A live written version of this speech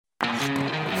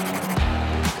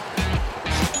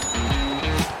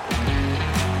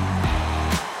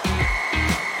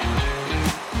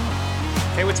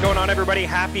What's going on, everybody?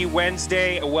 Happy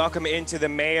Wednesday. Welcome into the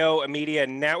Mayo Media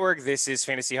Network. This is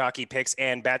Fantasy Hockey Picks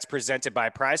and Bets presented by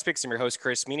Prize Picks. I'm your host,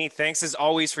 Chris Meany. Thanks, as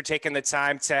always, for taking the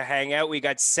time to hang out. We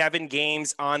got 7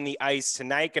 games on the ice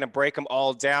tonight. Going to break them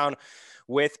all down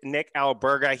with Nick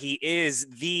Alberga. He is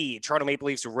the Toronto Maple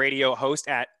Leafs radio host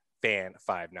at Fan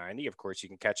 590. Of course, you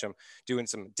can catch him doing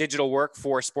some digital work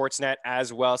for Sportsnet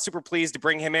as well. Super pleased to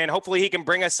bring him in. Hopefully he can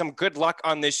bring us some good luck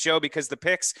on this show because the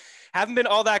picks haven't been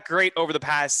all that great over the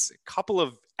past couple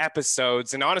of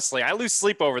episodes. And honestly, I lose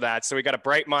sleep over that. So we got a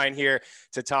bright mind here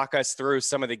to talk us through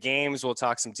some of the games. We'll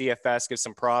talk some DFS, give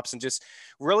some props, and just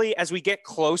really, as we get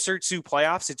closer to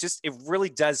playoffs, it really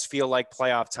does feel like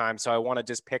playoff time. So I want to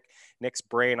just pick Nick's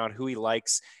brain on who he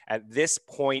likes at this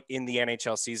point in the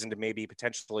NHL season to maybe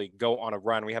potentially go on a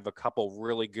run. We have a couple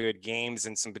really good games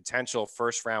and some potential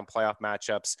first round playoff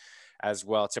matchups as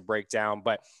well to break down.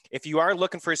 But if you are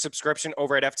looking for a subscription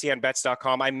over at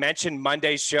ftnbets.com, I mentioned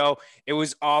Monday's show. It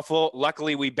was awful.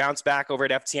 Luckily, we bounced back over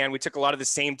at FTN. We took a lot of the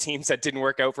same teams that didn't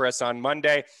work out for us on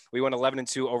Monday. We went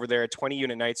 11-2 over there at 20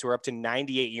 unit nights. We're up to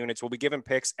 98 units. We'll be giving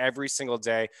picks every single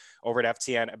day over at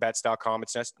ftnbets.com.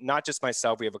 It's just not just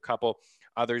myself. We have a couple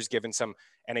others giving some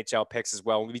NHL picks as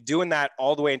well. We'll be doing that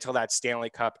all the way until that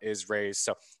Stanley Cup is raised.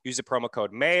 So use the promo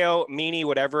code Mayo, Meany,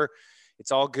 whatever.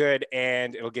 It's all good,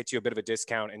 and it'll get you a bit of a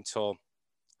discount until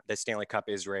the Stanley Cup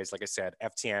is raised. Like I said,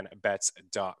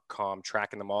 ftnbets.com,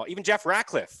 tracking them all. Even Jeff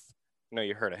Ratcliffe, I know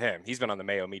you heard of him. He's been on the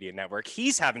Mayo Media Network.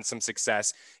 He's having some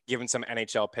success, giving some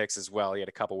NHL picks as well. He had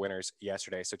a couple winners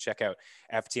yesterday, so check out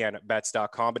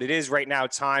ftnbets.com. But it is right now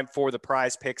time for the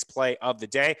Prize Picks play of the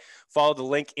day. Follow the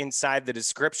link inside the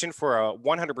description for a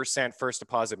 100% first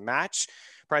deposit match.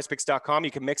 PrizePicks.com.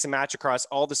 You can mix and match across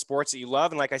all the sports that you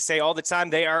love. And like I say all the time,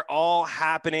 they are all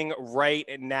happening right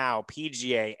now.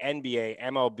 PGA, NBA,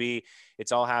 MLB,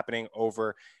 it's all happening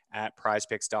over at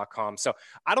PrizePicks.com. So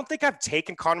I don't think I've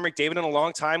taken Connor McDavid in a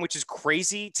long time, which is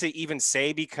crazy to even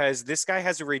say because this guy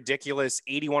has a ridiculous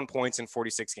 81 points in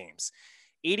 46 games.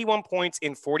 81 points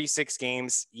in 46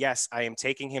 games. Yes, I am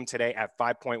taking him today at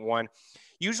 5.1.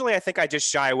 Usually I think I just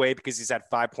shy away because he's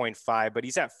at 5.5, but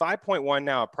he's at 5.1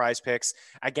 now at Prize Picks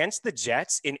against the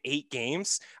Jets in 8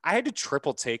 games. I had to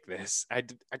triple take this. I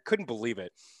couldn't believe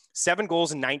it. 7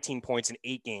 goals and 19 points in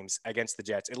 8 games against the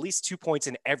Jets. At least 2 points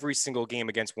in every single game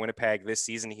against Winnipeg this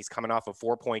season. He's coming off a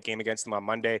 4-point game against them on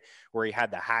Monday where he had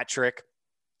the hat trick.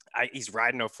 He's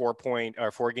riding a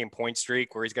 4-game point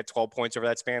streak where he's got 12 points over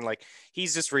that span. Like,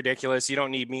 he's just ridiculous. You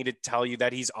don't need me to tell you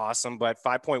that he's awesome, but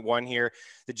 5.1 here.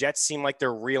 The Jets seem like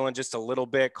they're reeling just a little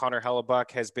bit. Connor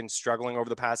Hellebuck has been struggling over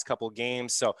the past couple of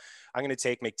games. So I'm going to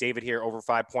take McDavid here over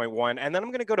 5.1. And then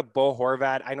I'm going to go to Bo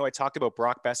Horvat. I know I talked about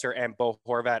Brock Besser and Bo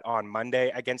Horvat on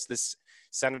Monday against the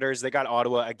Senators. They got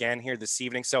Ottawa again here this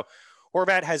evening. So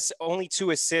Horvat has only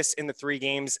 2 assists in the 3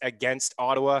 games against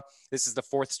Ottawa. This is the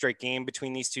 4th straight game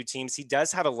between these two teams. He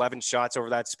does have 11 shots over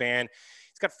that span.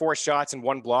 He's got 4 shots and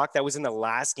 1 block. That was in the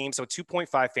last game. So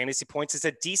 2.5 fantasy points. It's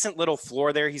a decent little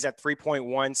floor there. He's at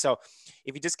 3.1. So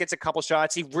if he just gets a couple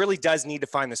shots, he really does need to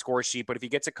find the score sheet. But if he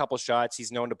gets a couple shots,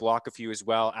 he's known to block a few as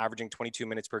well, averaging 22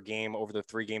 minutes per game over the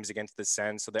 3 games against the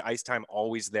Sens. So the ice time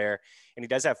always there. And he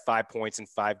does have 5 points in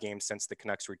 5 games since the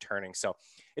Canucks returning. So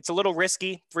it's a little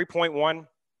risky, 3.1.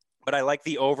 But I like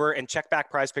the over, and check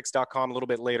back prizepicks.com a little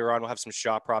bit later on. We'll have some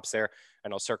shot props there,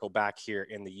 and I'll circle back here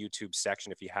in the YouTube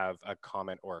section if you have a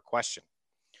comment or a question.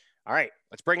 All right,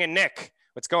 let's bring in Nick.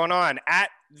 What's going on?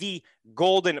 At the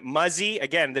Golden Muzzy,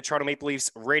 again, the Toronto Maple Leafs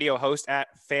radio host at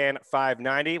Fan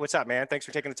 590. What's up, man? Thanks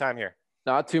for taking the time here.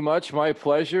 Not too much. My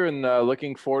pleasure, and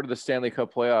looking forward to the Stanley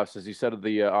Cup playoffs. As you said at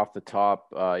the off the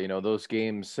top, those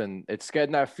games, and it's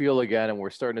getting that feel again, and we're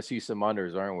starting to see some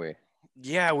unders, aren't we?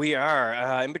 Yeah, we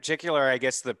are. In particular, I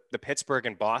guess the Pittsburgh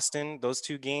and Boston, those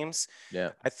 2 games.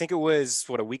 Yeah. I think it was,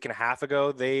 a week and a half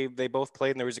ago, they both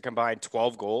played, and there was a combined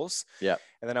 12 goals. Yeah.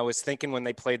 And then I was thinking when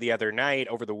they played the other night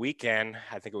over the weekend,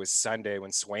 I think it was Sunday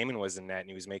when Swayman was in net and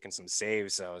he was making some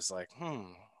saves. So I was like,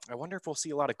 I wonder if we'll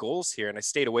see a lot of goals here. And I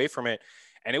stayed away from it.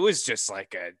 And it was just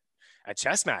like a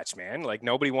chess match, man. Like,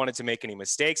 nobody wanted to make any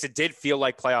mistakes. It did feel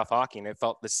like playoff hockey, and it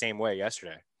felt the same way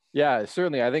yesterday. Yeah,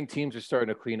 certainly. I think teams are starting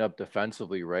to clean up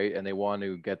defensively, right? And they want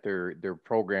to get their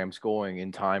programs going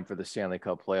in time for the Stanley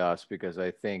Cup playoffs, because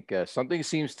I think something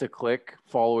seems to click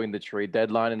following the trade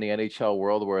deadline in the NHL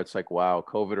world, where it's like, wow,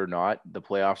 COVID or not, the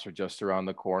playoffs are just around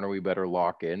the corner. We better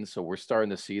lock in. So we're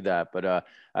starting to see that. But I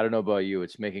don't know about you.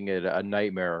 It's making it a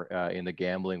nightmare in the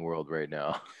gambling world right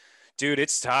now. Dude,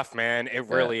 it's tough, man. It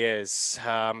really is.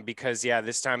 Because,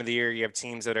 this time of the year, you have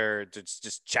teams that are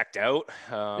just checked out.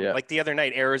 Like the other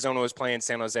night, Arizona was playing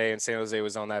San Jose, and San Jose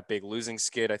was on that big losing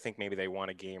skid. I think maybe they won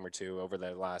a game or 2 over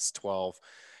the last 12.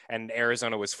 and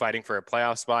Arizona was fighting for a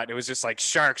playoff spot. It was just like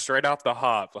sharks right off the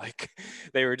hop. Like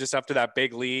they were just up to that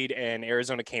big lead, and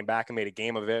Arizona came back and made a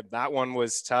game of it. That one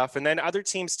was tough. And then other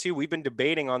teams too, we've been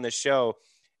debating on this show,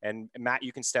 and Matt,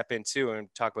 you can step in too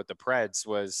and talk about the Preds.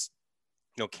 Was,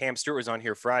 you know, Cam Stewart was on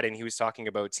here Friday, and he was talking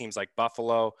about teams like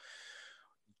Buffalo,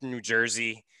 New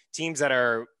Jersey, teams that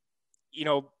are, you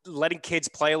know, letting kids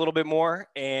play a little bit more,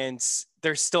 and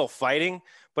they're still fighting.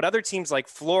 But other teams like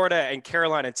Florida and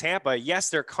Carolina and Tampa, yes,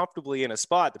 they're comfortably in a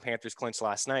spot. The Panthers clinched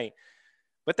last night,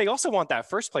 but they also want that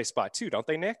first place spot too, don't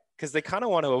they, Nick? Because they kind of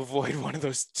want to avoid one of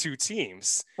those two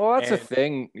teams. Well, that's a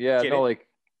thing. Yeah, no, it? like,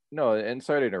 no, and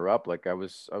sorry to interrupt. Like I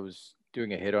was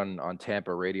doing a hit on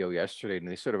Tampa radio yesterday, and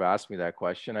they sort of asked me that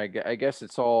question. I guess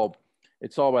it's all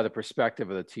by the perspective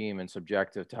of the team and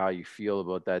subjective to how you feel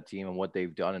about that team and what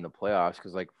they've done in the playoffs.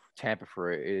 Because like Tampa,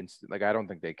 for instance, like I don't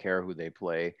think they care who they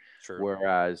play. Sure.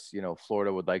 Whereas, you know,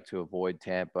 Florida would like to avoid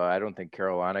Tampa. I don't think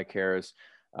Carolina cares.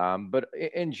 But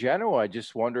in general, I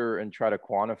just wonder and try to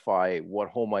quantify what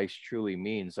home ice truly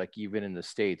means, like even in the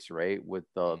States, right? With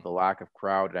the lack of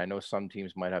crowd. And I know some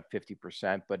teams might have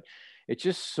 50%, but it's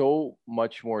just so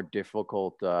much more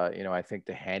difficult, you know, I think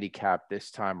to handicap this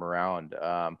time around.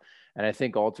 And I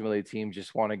think ultimately teams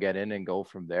just want to get in and go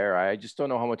from there. I just don't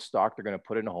know how much stock they're going to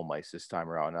put into home ice this time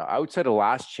around. I would say the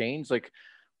last change, like,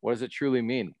 what does it truly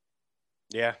mean?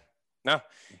 Yeah, no,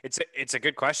 it's a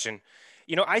good question.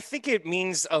 You know, I think it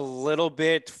means a little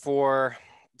bit for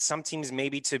some teams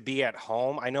maybe to be at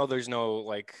home. I know there's no,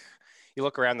 like, you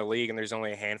look around the league and there's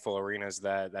only a handful of arenas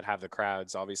that have the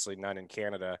crowds, obviously none in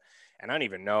Canada. And I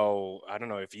don't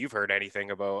know if you've heard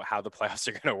anything about how the playoffs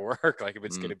are going to work, like if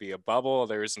it's going to be a bubble.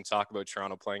 There is some talk about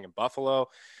Toronto playing in Buffalo,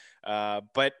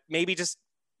 but maybe just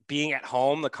being at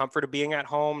home, the comfort of being at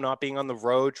home, not being on the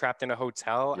road, trapped in a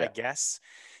hotel, I guess.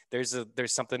 There's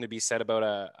something to be said about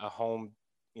a home,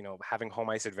 you know, having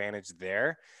home ice advantage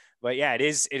there. But yeah,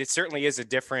 it certainly is a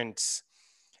different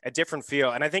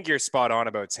feel. And I think you're spot on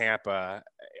about Tampa.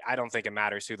 I don't think it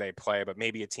matters who they play, but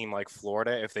maybe a team like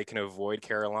Florida, if they can avoid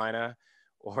Carolina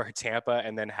or Tampa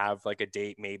and then have like a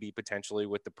date maybe potentially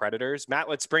with the Predators. Matt,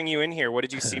 let's bring you in here. What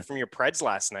did you see from your Preds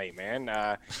last night,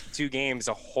 man? 2 games,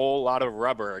 a whole lot of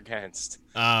rubber against.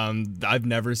 I've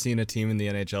never seen a team in the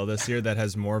NHL this year that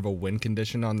has more of a win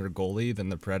condition on their goalie than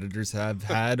the Predators have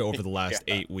had over the last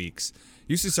 8 weeks.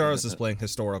 UC Saros is playing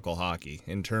historical hockey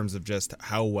in terms of just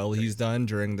how well he's done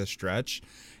during the stretch.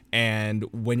 And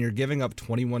when you're giving up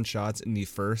 21 shots in the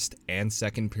first and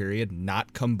second period,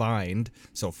 not combined,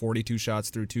 so 42 shots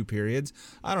through 2 periods,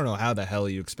 I don't know how the hell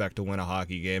you expect to win a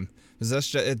hockey game.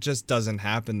 Because it just doesn't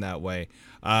happen that way.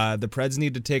 The Preds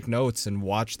need to take notes and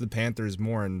watch the Panthers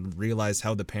more and realize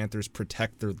how the Panthers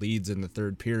protect their leads in the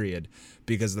third period.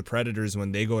 Because the Predators,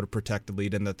 when they go to protect the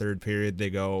lead in the third period, they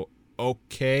go,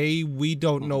 okay, we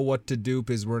don't know what to do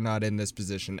because we're not in this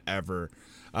position ever.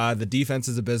 The defense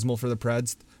is abysmal for the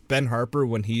Preds. Ben Harper,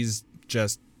 when he's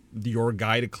just your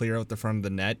guy to clear out the front of the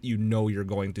net, you know you're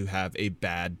going to have a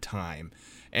bad time.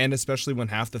 And especially when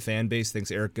half the fan base thinks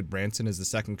Eric Goodbranson is the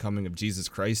second coming of Jesus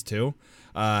Christ too,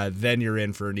 then you're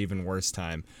in for an even worse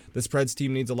time. This Preds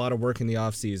team needs a lot of work in the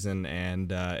offseason,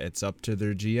 and it's up to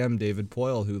their GM, David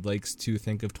Poile, who likes to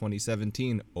think of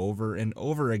 2017 over and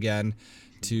over again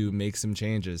to make some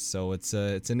changes. So it's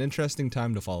an interesting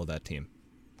time to follow that team.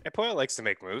 And Poile likes to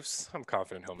make moves. I'm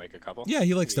confident he'll make a couple. Yeah,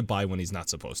 he likes to buy when he's not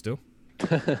supposed to.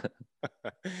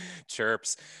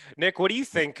 Chirps. Nick, what do you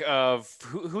think of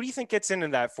who do you think gets into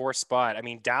that 4th spot? I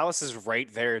mean, Dallas is right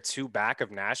there, 2 back of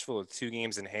Nashville with 2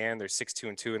 games in hand. They're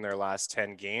 6-2-2 in their last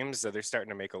 10 games. So they're starting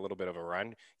to make a little bit of a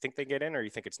run. Think they get in, or you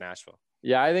think it's Nashville?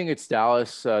 Yeah, I think it's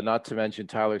Dallas. Not to mention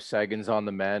Tyler Seguin's on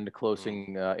the mend,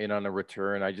 closing in on a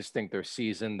return. I just think their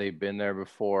season, they've been there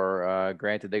before.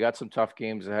 Granted, they got some tough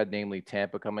games ahead, namely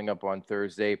Tampa coming up on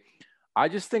Thursday. I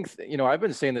just think, you know, I've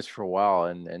been saying this for a while,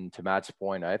 and to Matt's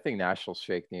point, I think Nashville's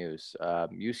fake news.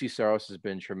 UC Saros has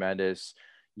been tremendous.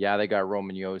 Yeah, they got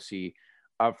Roman Josi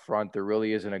up front. There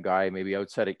really isn't a guy maybe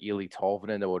outside of Eeli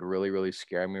Tolvanen that would really, really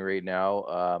scare me right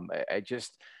now.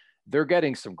 They're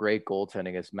getting some great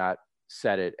goaltending, as Matt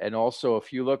said it. And also,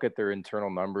 if you look at their internal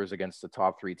numbers against the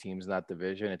top 3 teams in that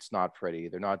division, it's not pretty.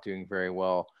 They're not doing very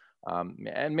well.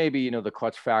 And maybe, you know, the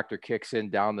clutch factor kicks in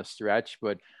down the stretch,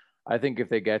 but I think if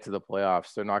they get to the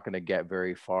playoffs, they're not going to get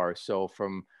very far. So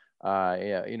from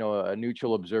yeah, a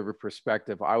neutral observer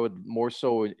perspective, I would more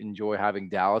so enjoy having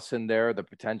Dallas in there. The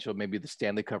potential, maybe the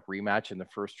Stanley Cup rematch in the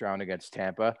first round against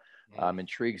Tampa,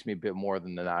 intrigues me a bit more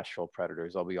than the Nashville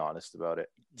Predators. I'll be honest about it.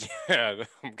 Yeah,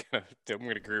 I'm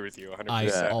gonna agree with you 100%.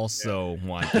 I also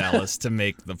want Dallas to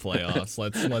make the playoffs.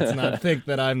 Let's not think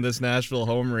that I'm this Nashville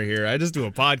homer here. I just do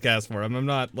a podcast for them. I'm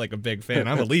not like a big fan.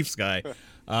 I'm a Leafs guy.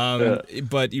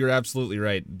 But you're absolutely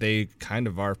right. They kind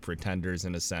of are pretenders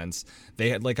in a sense. They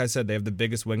had, like I said, they have the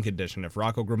biggest win condition. If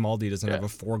Rocco Grimaldi doesn't have a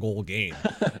 4-goal game,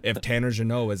 if Tanner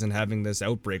Jeannot isn't having this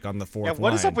outbreak on the fourth line.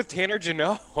 What is up with Tanner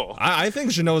Jeannot? I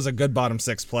think Jeannot is a good bottom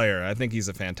six player. I think he's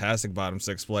a fantastic bottom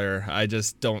six player. I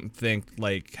just don't think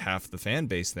like half the fan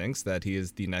base thinks that he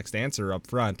is the next answer up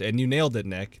front. And you nailed it,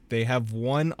 Nick. They have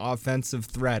one offensive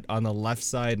threat on the left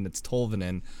side, and it's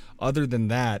Tolvanen. Other than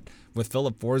that, with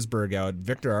Philip Forsberg out,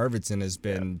 Victor Arvidsson has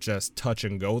been just touch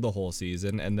and go the whole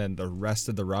season, and then the rest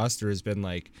of the roster has been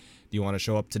like, do you want to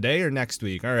show up today or next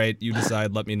week? All right, you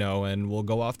decide, let me know, and we'll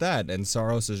go off that. And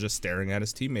Saros is just staring at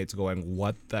his teammates going,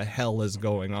 what the hell is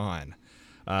going on?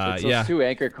 It's those two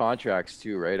anchor contracts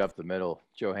too, right up the middle.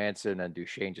 Johansson and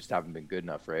Duchesne just haven't been good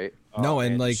enough, right? No,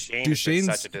 and like Duchesne's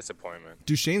such a disappointment.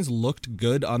 Duchesne's looked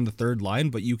good on the third line,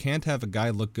 but you can't have a guy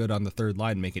look good on the third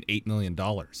line make it $8 million.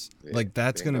 Like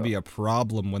that's going to be a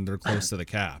problem when they're close to the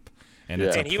cap, and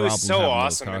it's a problem. He was so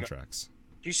awesome. Contracts.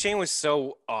 Duchesne was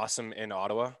so awesome in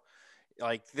Ottawa.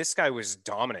 Like this guy was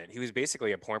dominant. He was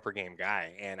basically a point per game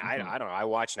guy. And I don't know. I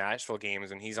watch Nashville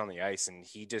games when he's on the ice and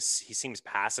he seems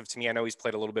passive to me. I know he's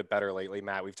played a little bit better lately.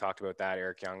 Matt, we've talked about that.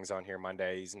 Eric Young's on here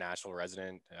Monday. He's a Nashville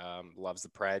resident, loves the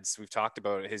Preds. We've talked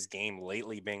about his game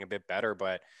lately being a bit better,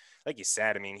 but like you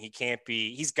said, I mean,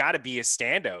 he's got to be a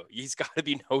standout. He's got to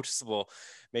be noticeable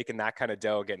making that kind of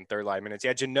dough, getting third line minutes.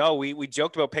 Yeah, Jeannot, we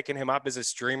joked about picking him up as a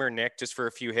streamer, Nick, just for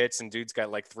a few hits, and dude's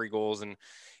got like 3 goals in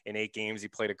 8 games. He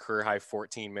played a career high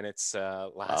 14 minutes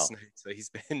last night. So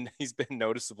he's been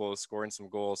noticeable scoring some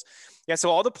goals. Yeah. So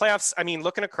all the playoffs, I mean,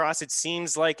 looking across, it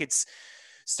seems like it's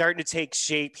starting to take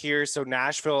shape here. So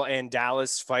Nashville and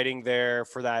Dallas fighting there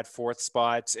for that 4th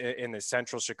spot in the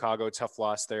Central. Chicago, tough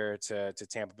loss there to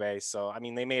Tampa Bay. So, I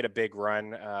mean, they made a big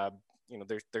run.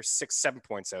 They're 6-7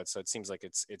 points out, so it seems like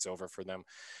it's over for them.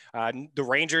 The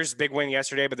Rangers, big win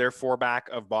yesterday, but they're 4 back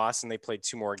of Boston. They played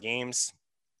 2 more games.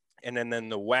 And then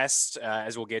the West,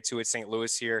 as we'll get to it, St.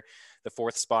 Louis here, the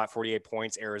 4th spot, 48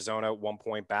 points. Arizona, 1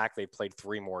 point back. They played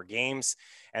 3 more games.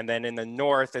 And then in the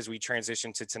North, as we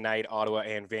transition to tonight, Ottawa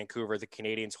and Vancouver, the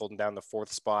Canadians holding down the 4th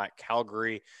spot.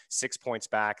 Calgary, 6 points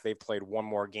back. They've played 1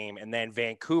 more game. And then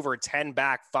Vancouver, 10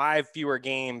 back, 5 fewer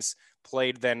games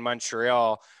played than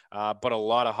Montreal. But a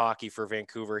lot of hockey for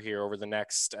Vancouver here over the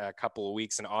next couple of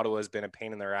weeks. And Ottawa has been a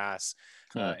pain in their ass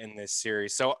in this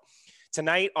series. So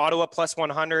tonight, Ottawa plus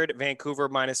 100, Vancouver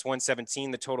minus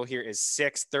 117. The total here is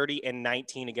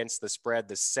 30-19 against the spread.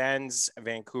 The Sens,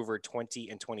 Vancouver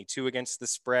 20-22 against the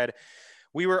spread.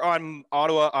 We were on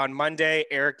Ottawa on Monday.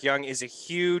 Eric Young is a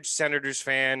huge Senators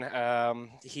fan.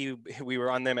 We were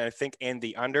on them, I think, and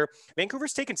the under.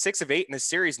 Vancouver's taken 6 of 8 in this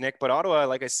series, Nick, but Ottawa,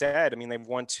 like I said, I mean, they've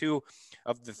won 2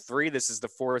 of the 3. This is the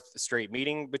 4th straight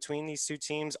meeting between these 2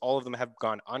 teams. All of them have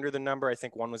gone under the number. I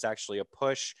think one was actually a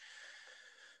push.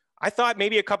 I thought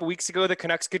maybe a couple weeks ago the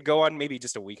Canucks could go on, maybe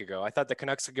just a week ago, I thought the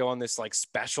Canucks could go on this like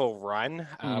special run,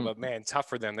 but man, tough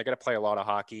for them. They're going to play a lot of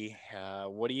hockey.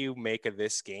 What do you make of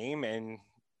this game, and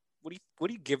what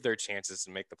do you give their chances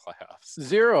to make the playoffs?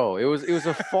 0. It was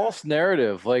a false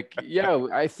narrative. Like, yeah,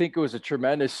 I think it was a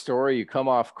tremendous story. You come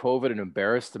off COVID and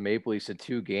embarrassed the Maple Leafs in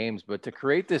 2 games, but to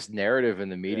create this narrative in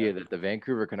the media that the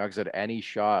Vancouver Canucks had any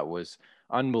shot was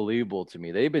unbelievable to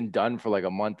me. They've been done for like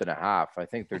a month and a half. I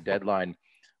think their deadline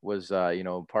was,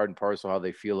 part and parcel how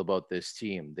they feel about this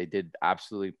team. They did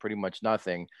absolutely pretty much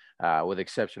nothing, with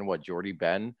exception of Jordy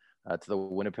Ben to the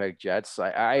Winnipeg Jets.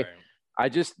 I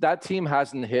just, that team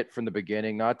hasn't hit from the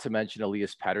beginning, not to mention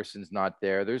Elias Pettersson's not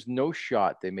there. There's no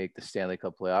shot they make the Stanley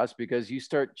Cup playoffs, because you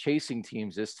start chasing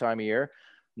teams this time of year.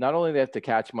 Not only do they have to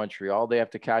catch Montreal, they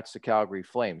have to catch the Calgary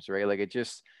Flames, right? Like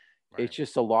it's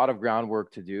just a lot of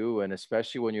groundwork to do. And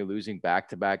especially when you're losing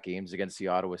back-to-back games against the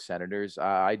Ottawa Senators,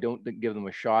 I don't give them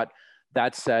a shot.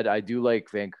 That said, I do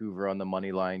like Vancouver on the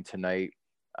money line tonight.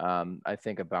 I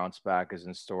think a bounce back is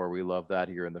in store. We love that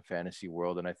here in the fantasy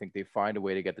world. And I think they find a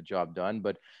way to get the job done.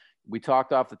 But we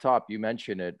talked off the top, you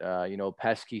mentioned it,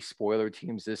 pesky spoiler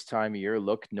teams this time of year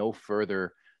look no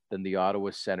further than the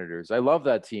Ottawa Senators. I love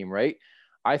that team, right?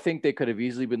 I think they could have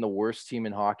easily been the worst team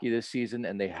in hockey this season,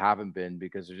 and they haven't been,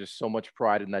 because there's just so much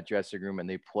pride in that dressing room, and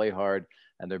they play hard,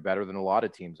 and they're better than a lot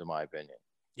of teams, in my opinion.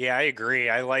 Yeah, I agree.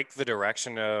 I like the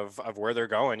direction of where they're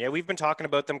going. Yeah, we've been talking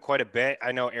about them quite a bit.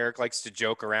 I know Eric likes to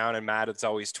joke around, and Matt it's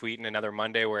always tweeting another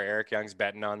Monday where Eric Young's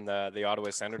betting on the Ottawa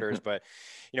Senators. But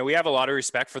we have a lot of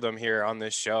respect for them here on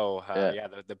this show. Yeah. Yeah,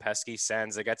 the pesky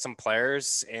Sens. They got some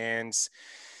players, and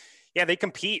yeah, they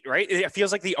compete, right? It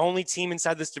feels like the only team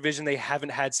inside this division they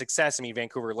haven't had success. I mean,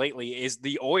 Vancouver lately is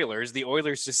the Oilers. The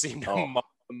Oilers just seem to mop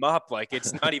them up like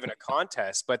it's not even a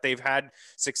contest, but they've had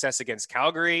success against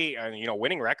Calgary and,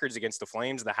 winning records against the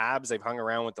Flames, the Habs. They've hung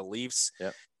around with the Leafs.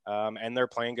 Yep. And they're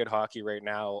playing good hockey right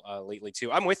now lately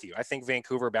too. I'm with you. I think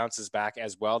Vancouver bounces back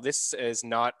as well. This is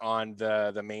not on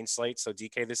the main slate. So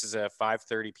DK, this is a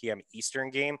 5:30 p.m.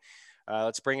 Eastern game.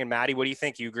 Let's bring in Maddie. What do you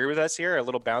think? You agree with us here? A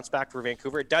little bounce back for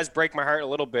Vancouver. It does break my heart a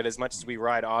little bit as much as we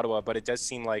ride Ottawa, but it does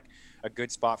seem like a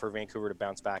good spot for Vancouver to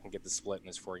bounce back and get the split in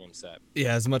this 4-game set.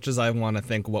 Yeah, as much as I want to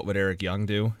think what would Eric Young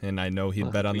do, and I know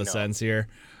he'd bet on the Sens here,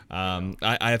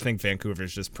 I think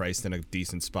Vancouver's just priced in a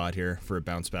decent spot here for a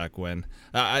bounce back win.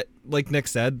 Like Nick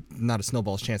said, not a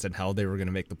snowball's chance in hell they were going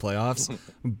to make the playoffs,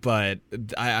 but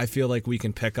I feel like we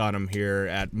can pick on them here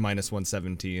at minus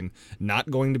 117. Not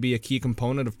going to be a key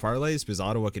component of parlays because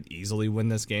Ottawa could easily win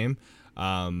this game,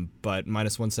 but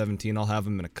minus 117, I'll have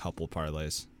them in a couple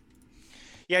parlays.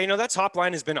 Yeah, that top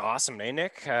line has been awesome, eh,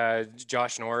 Nick?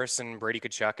 Josh Norris and Brady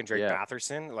Tkachuk and Drake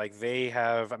Batherson. Like they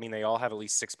all have at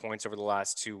least 6 points over the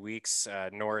last 2 weeks.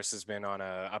 Norris has been on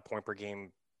a point per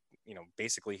game,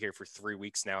 basically here for 3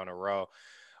 weeks now in a row.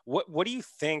 What do you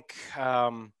think?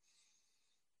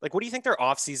 What do you think their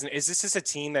offseason is? This is a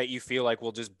team that you feel like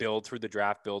will just build through the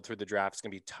draft? It's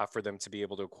going to be tough for them to be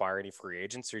able to acquire any free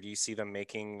agents, or do you see them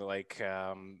making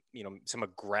some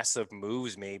aggressive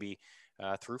moves maybe?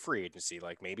 Through free agency,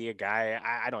 like maybe a guy,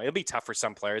 I don't know, it'll be tough for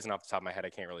some players, and off the top of my head, I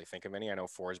can't really think of any. I know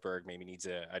Forsberg maybe needs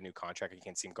a new contract. I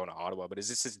can't see him going to Ottawa, but is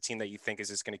this a team that you think is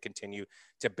just going to continue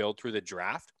to build through the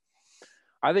draft?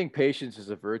 I think patience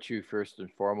is a virtue first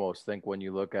and foremost. I think when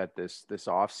you look at this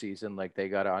off season, like they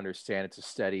got to understand it's a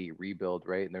steady rebuild,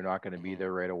 right? And they're not going to be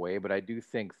there right away. But I do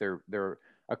think they're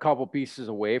a couple pieces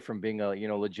away from being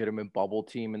a legitimate bubble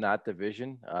team in that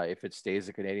division. If it stays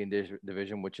a Canadian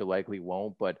division, which it likely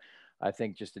won't, but I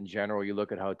think just in general, you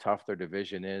look at how tough their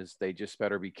division is. They just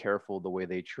better be careful the way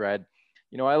they tread.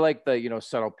 I like the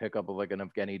subtle pickup of like an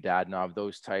Evgeny Dadonov.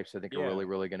 Those types I think are really,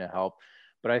 really going to help.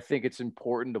 But I think it's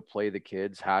important to play the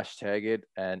kids, hashtag it,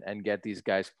 and get these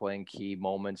guys playing key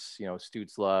moments.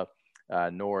 Stützle,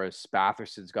 Norris,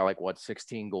 Batherson's got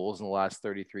 16 goals in the last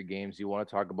 33 games. You want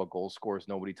to talk about goal scorers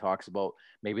nobody talks about.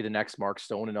 Maybe the next Mark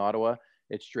Stone in Ottawa,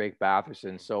 it's Drake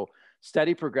Batherson. So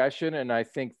steady progression. And I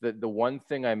think that the one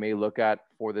thing I may look at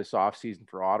for this offseason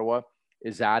for Ottawa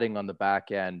is adding on the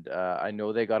back end. I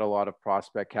know they got a lot of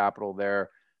prospect capital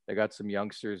there. They got some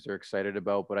youngsters they're excited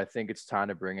about, but I think it's time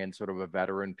to bring in sort of a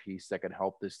veteran piece that can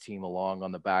help this team along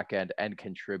on the back end and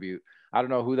contribute. I don't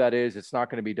know who that is. It's not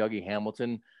going to be Dougie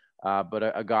Hamilton, but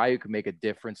a guy who can make a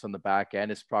difference on the back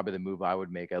end is probably the move I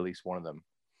would make, at least one of them.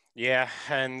 Yeah,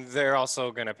 and they're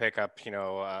also going to pick up,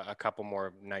 a couple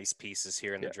more nice pieces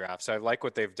here in the draft. So I like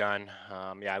what they've done.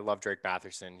 I love Drake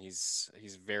Batherson. He's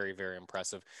very, very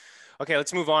impressive. Okay,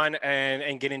 let's move on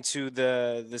and get into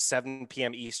the 7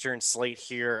 p.m. Eastern slate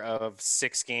here of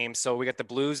 6 games. So we got the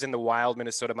Blues and the Wild,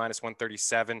 Minnesota minus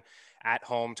 137 at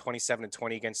home,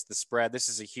 27-20 against the spread. This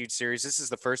is a huge series. This is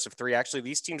the first of 3. Actually,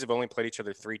 these teams have only played each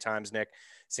other 3 times, Nick.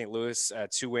 St. Louis,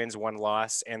 2 wins, 1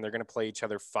 loss, and they're going to play each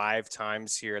other 5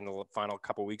 times here in the final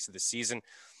couple weeks of the season.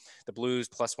 The Blues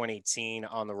plus 118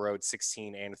 on the road,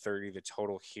 16 and 30. The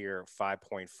total here,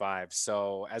 5.5.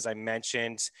 So as I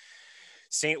mentioned,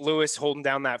 St. Louis holding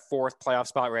down that 4th playoff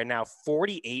spot right now,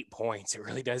 48 points. It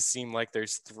really does seem like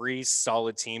there's 3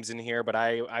 solid teams in here, but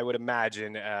I would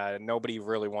imagine nobody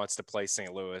really wants to play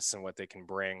St. Louis and what they can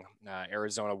bring.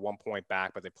 Arizona 1 point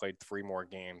back, but they played 3 more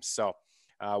games. So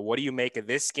what do you make of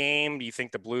this game? Do you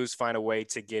think the Blues find a way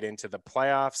to get into the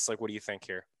playoffs? What do you think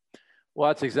here? Well,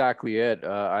 that's exactly it.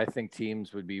 I think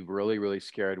teams would be really, really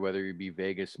scared, whether you be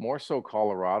Vegas, more so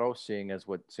Colorado, seeing as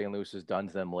what St. Louis has done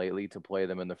to them lately to play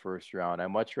them in the first round. I'd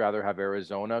much rather have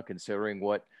Arizona, considering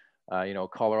what,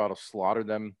 Colorado slaughtered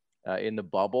them in the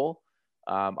bubble.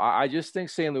 I just think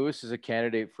St. Louis is a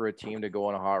candidate for a team to go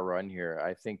on a hot run here.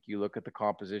 I think you look at the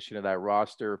composition of that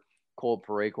roster. Cole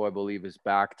Parayko, I believe, is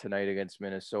back tonight against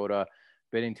Minnesota.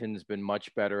 Binnington's been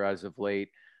much better as of late.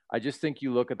 I just think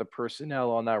you look at the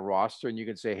personnel on that roster and you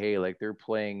can say, hey, they're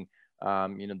playing,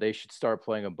 they should start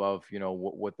playing above,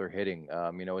 what they're hitting.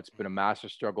 It's been a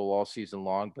massive struggle all season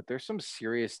long, but there's some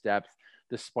serious depth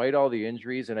despite all the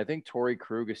injuries. And I think Torrey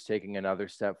Krug is taking another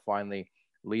step, finally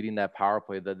leading that power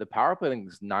play. The power play, I think,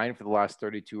 is 9 for the last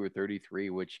 32 or 33,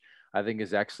 which I think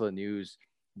is excellent news.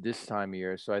 this time of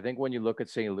year. So I think when you look at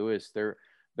St. Louis, they're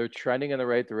trending in the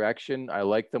right direction. I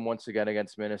like them once again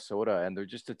against Minnesota, and they're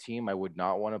just a team I would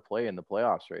not want to play in the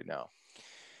playoffs right now.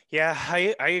 Yeah,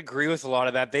 I agree with a lot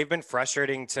of that. They've been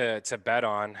frustrating to bet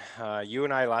on. You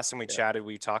and I, last time we chatted,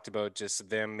 we talked about just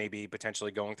them maybe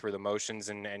potentially going through the motions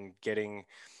and getting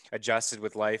adjusted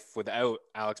with life without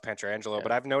Alex Pietrangelo. Yeah.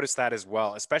 But I've noticed that as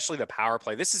well, especially the power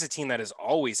play. This is a team that has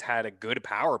always had a good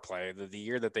power play. The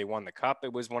year that they won the cup,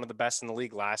 it was one of the best in the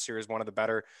league. Last year is one of the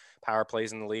better power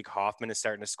plays in the league. Hoffman is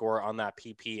starting to score on that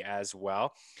PP as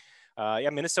well.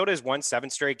 Minnesota has won 7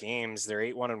 straight games. They're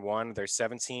 8-1-1. They're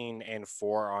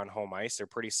 17-4 on home ice. They're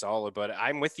pretty solid, but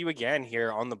I'm with you again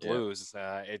here on the Blues.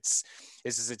 This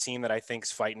is a team that I think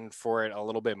is fighting for it a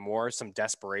little bit more, some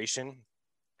desperation.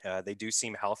 They do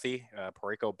seem healthy.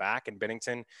 Parayko back, and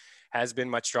Binnington has been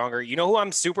much stronger. You know who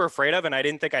I'm super afraid of, and I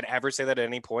didn't think I'd ever say that at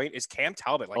any point, is Cam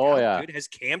Talbot. How good has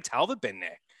Cam Talbot been,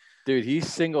 Nick? Dude, he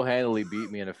single-handedly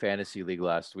beat me in a fantasy league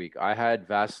last week. I had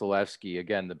Vasilevsky,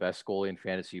 again, the best goalie in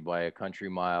fantasy by a country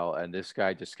mile, and this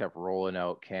guy just kept rolling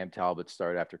out Cam Talbot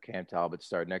start after Cam Talbot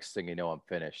start. Next thing you know, I'm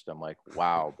finished. I'm like,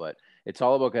 wow. But it's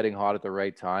all about getting hot at the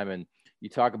right time. And you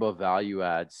talk about value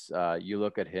adds. You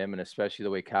look at him, and especially the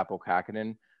way Kaapo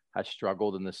Kähkönen has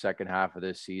struggled in the second half of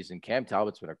this season. Cam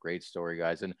Talbot's been a great story,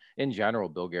 guys. And in general,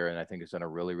 Bill Guerin, I think, has done a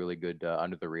really, really good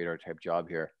under-the-radar type job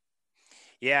here.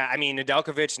 Yeah, I mean,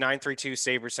 Nedeljkovic, 932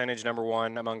 save percentage, number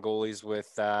 1 among goalies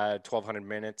with 1,200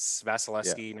 minutes.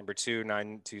 Vasilevsky, number 2,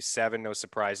 927. No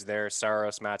surprise there.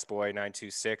 Saros, Matt's boy,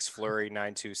 926. Fleury,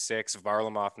 926.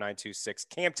 Varlamov, 926.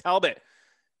 Cam Talbot,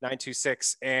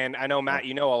 926. And I know, Matt,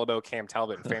 you know all about Cam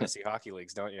Talbot in fantasy hockey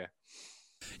leagues, don't you?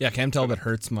 Yeah, Cam Talbot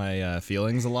hurts my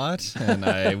feelings a lot, and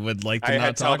I would like to I not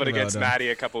had talk Talbot about against him. Matty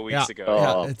a couple weeks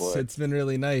ago. It's been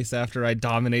really nice. After I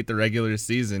dominate the regular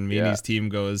season, Meany's team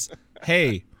goes,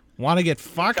 "Hey, want to get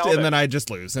fucked?" And then I just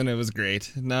lose, and it was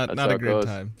great. Not a great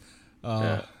time.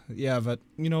 But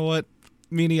you know what,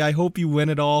 Meany, I hope you win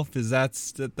it all,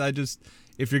 because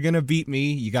if you're gonna beat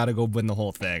me, you got to go win the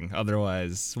whole thing.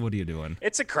 Otherwise, what are you doing?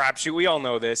 It's a crapshoot. We all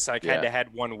know this.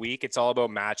 Head-to-head 1 week. It's all about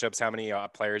matchups. How many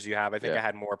players you have. I think I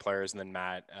had more players than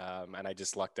Matt, and I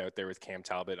just lucked out there with Cam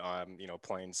Talbot.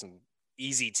 Playing some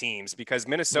easy teams, because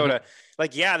Minnesota,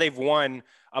 they've won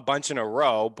a bunch in a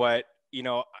row, but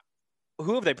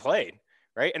who have they played?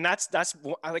 Right. And that's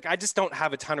I just don't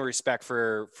have a ton of respect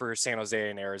for San Jose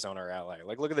and Arizona or LA.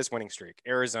 Look at this winning streak: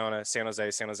 Arizona, San Jose,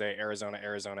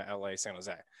 Arizona, LA, San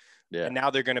Jose. Yeah. And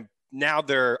now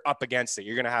they're up against it.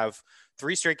 You're going to have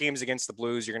 3 straight games against the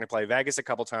Blues. You're going to play Vegas a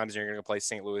couple times, and you're going to play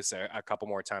St. Louis a couple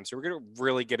more times. So we're going to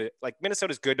really get it.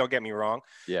 Minnesota's good. Don't get me wrong.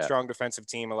 Yeah. Strong defensive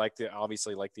team. I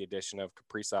obviously like the addition of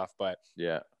Kaprizov, but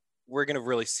we're going to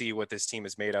really see what this team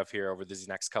is made of here over these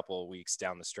next couple of weeks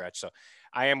down the stretch. So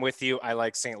I am with you. I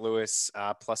like St. Louis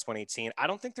plus 118. I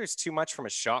don't think there's too much from a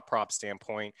shot prop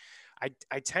standpoint.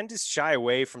 I tend to shy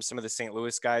away from some of the St.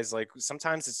 Louis guys.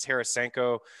 Sometimes it's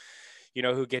Tarasenko,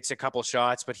 who gets a couple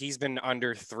shots, but he's been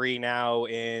under 3 now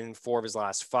in 4 of his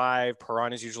last 5.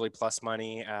 Perron is usually plus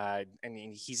money.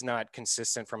 He's not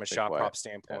consistent from a shot prop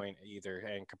standpoint either.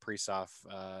 And Kaprizov,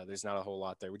 there's not a whole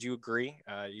lot there. Would you agree?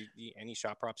 Any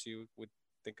shot props you would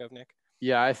think of, Nick?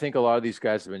 Yeah, I think a lot of these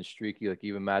guys have been streaky.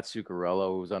 Even Matt Zuccarello,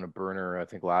 who was on a burner, I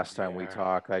think last time we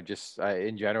talked.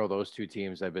 In general, those 2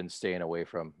 teams I've been staying away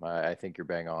from. I think you're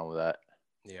bang on with that.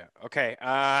 Yeah. Okay.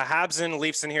 Habs and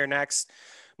Leafs in here next.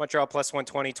 Montreal plus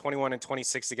 120,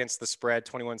 21-26 against the spread,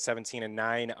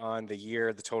 21-17-9 on the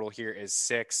year. The total here is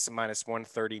 6, minus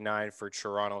 139 for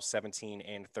Toronto,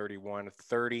 17-31,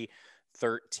 30,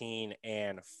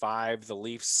 13-5. The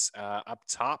Leafs up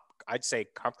top, I'd say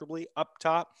comfortably up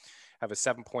top, have a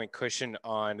 7-point cushion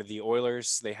on the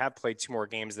Oilers. They have played 2 more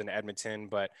games than Edmonton,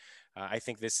 but I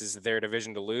think this is their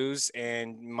division to lose.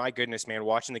 And my goodness, man,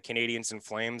 watching the Canadiens and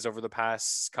Flames over the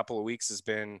past couple of weeks has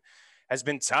been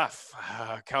tough.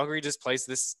 Calgary just plays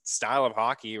this style of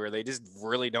hockey where they just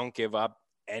really don't give up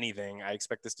anything. I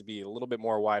expect this to be a little bit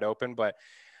more wide open, but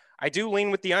I do lean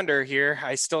with the under here.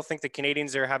 I still think the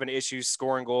Canadiens are having issues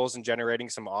scoring goals and generating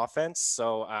some offense.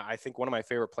 So I think one of my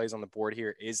favorite plays on the board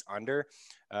here is under.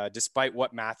 Despite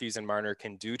what Matthews and Marner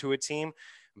can do to a team,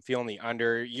 I'm feeling the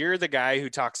under. You're the guy who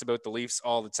talks about the Leafs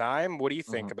all the time. What do you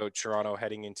think about Toronto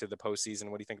heading into the postseason?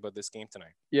 What do you think about this game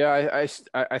tonight? Yeah,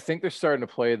 I think they're starting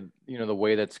to play, the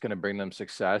way that's going to bring them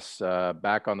success.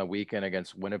 Back on the weekend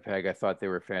against Winnipeg, I thought they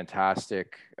were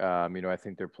fantastic. I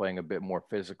think they're playing a bit more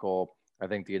physical. I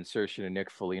think the insertion of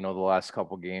Nick Foligno the last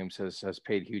couple games has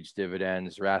paid huge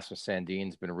dividends. Rasmus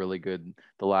Sandin's been really good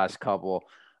the last couple.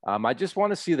 I just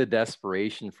want to see the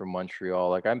desperation from Montreal.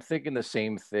 Like I'm thinking the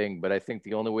same thing, but I think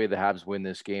the only way the Habs win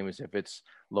this game is if it's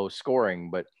low scoring.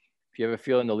 But if you have a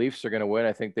feeling the Leafs are going to win,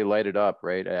 I think they light it up,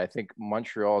 right? I think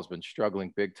Montreal has been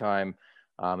struggling big time.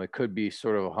 It could be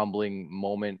sort of a humbling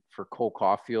moment for Cole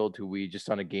Caulfield, who we just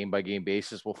on a game by game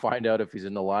basis will find out if he's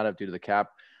in the lineup due to the cap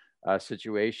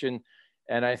situation.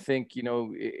 And I think,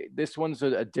 this one's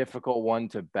a difficult one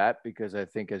to bet because I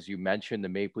think, as you mentioned, the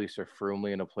Maple Leafs are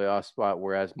firmly in a playoff spot,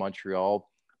 whereas Montreal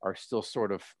are still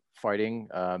sort of fighting.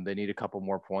 They need a couple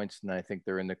more points, and I think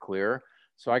they're in the clear.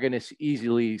 So I can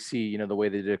easily see, the way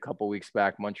they did a couple weeks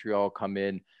back, Montreal come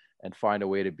in and find a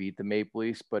way to beat the Maple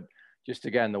Leafs. But just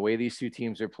again, the way these two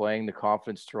teams are playing, the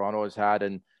confidence Toronto has had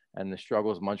and the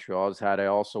struggles Montreal has had, I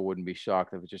also wouldn't be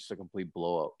shocked if it's just a complete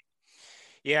blowout.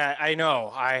 Yeah, I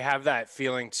know. I have that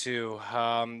feeling too.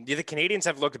 The Canadians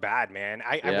have looked bad, man.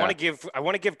 I want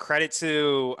to give credit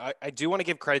to. I do want to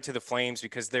give credit to the Flames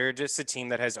because they're just a team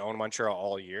that has owned Montreal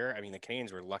all year. I mean, the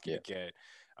Canadians were lucky to get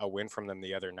a win from them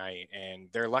the other night, and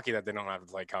they're lucky that they don't have to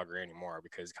play Calgary anymore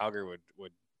because Calgary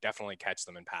would definitely catch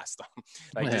them and pass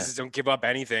them. Just don't give up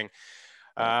anything.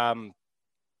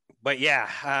 But yeah,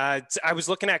 I was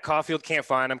looking at Caulfield, can't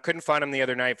find him. Couldn't find him the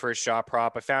other night for a shot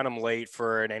prop. I found him late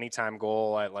for an anytime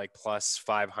goal at like plus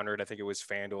 500. I think it was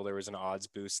FanDuel. There was an odds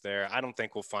boost there. I don't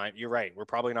think we'll find. You're right. We're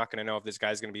probably not going to know if this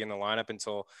guy's going to be in the lineup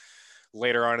until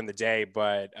later on in the day.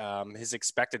 But his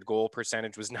expected goal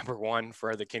percentage was number one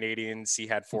for the Canadians. He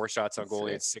had 4 shots on goal.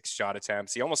 He had 6 shot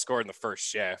attempts. He almost scored in the first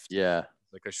shift. Yeah.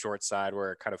 Like a short side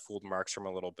where it kind of fooled Markstrom a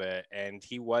little bit. And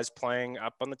he was playing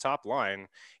up on the top line and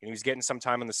he was getting some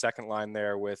time on the second line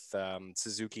there with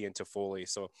Suzuki and Toffoli.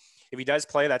 So if he does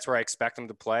play, that's where I expect him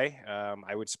to play.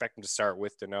 I would expect him to start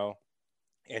with Danault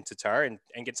and Tatar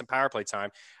and get some power play time.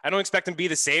 I don't expect him to be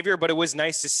the savior, but it was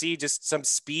nice to see just some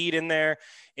speed in there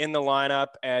in the lineup,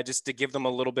 just to give them a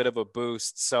little bit of a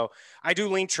boost. So I do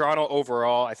lean Toronto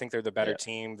overall. I think they're the better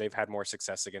team. They've had more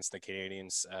success against the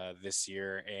Canadians this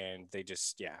year, and they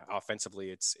just, offensively,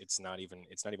 it's not even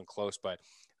close. But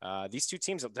these two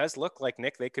teams, it does look like,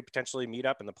 Nick, they could potentially meet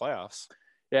up in the playoffs.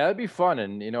 Yeah, that'd be fun.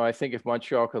 And, I think if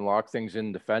Montreal can lock things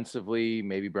in defensively,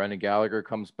 maybe Brendan Gallagher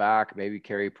comes back, maybe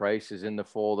Carey Price is in the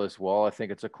fold as well. I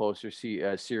think it's a closer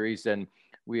series than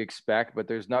we expect, but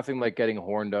there's nothing like getting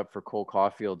horned up for Cole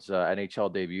Caulfield's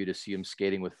NHL debut to see him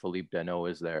skating with Philippe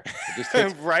Danault, is there? It just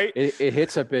hits, right? It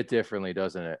hits a bit differently,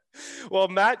 doesn't it? Well,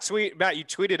 Matt, you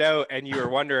tweeted out and you were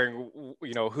wondering,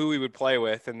 who we would play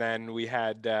with. And then we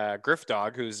had Griff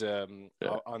Dog, who's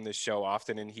on this show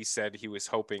often. And he said he was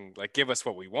hoping, like, give us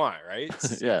what we want, right?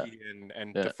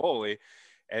 And Toffoli.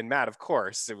 And Matt, of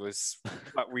course, it was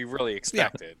what we really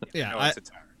expected.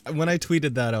 When I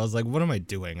tweeted that, I was like, what am I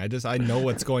doing? I know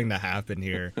what's going to happen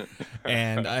here.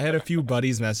 And I had a few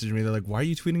buddies message me. They're like, why are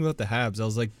you tweeting about the Habs? I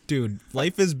was like, dude,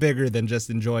 life is bigger than just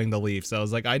enjoying the Leafs. I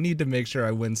was like, I need to make sure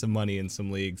I win some money in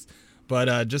some leagues.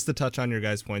 But just to touch on your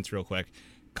guys' points real quick,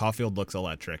 Caulfield looks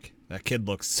electric. That kid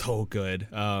looks so good.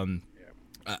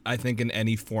 I think in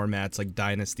any formats like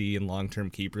Dynasty and long-term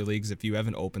keeper leagues, if you have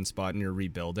an open spot and you're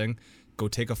rebuilding, go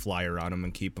take a flyer on him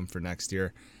and keep him for next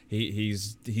year.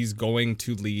 He's going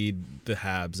to lead the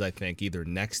Habs, I think, either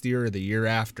next year or the year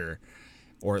after,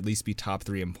 or at least be top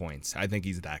 3 in points. I think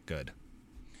he's that good.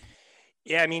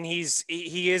 Yeah, I mean, he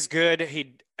is good.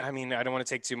 I don't want to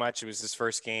take too much. It was his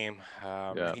first game.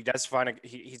 He does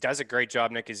he does a great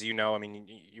job, Nick, as you know. I mean,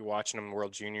 you watching him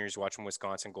World Juniors, watching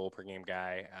Wisconsin goal per game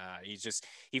guy.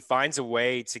 He finds a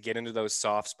way to get into those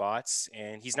soft spots,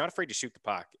 and he's not afraid to shoot the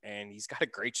puck, and he's got a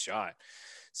great shot.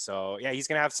 So yeah, he's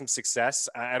going to have some success.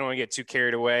 I don't want to get too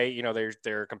carried away.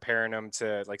 They're comparing him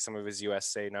to like some of his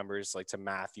USA numbers, like to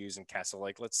Matthews and Kessel.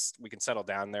 Like we can settle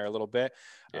down there a little bit.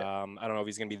 Yeah. I don't know if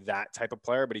he's going to be that type of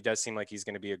player, but he does seem like he's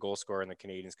going to be a goal scorer, and the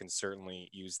Canadians can certainly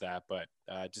use that. But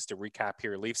just to recap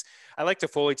here, Leafs, I like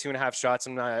Toffoli 2.5 shots.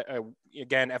 And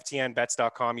again,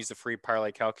 FTNbets.com, use the free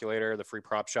parlay calculator, the free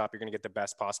prop shop. You're going to get the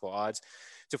best possible odds.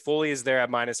 Toffoli is there at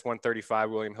minus 135,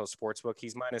 William Hill Sportsbook.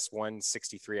 He's minus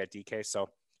 163 at DK. So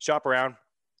shop around,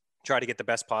 try to get the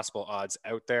best possible odds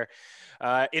out there.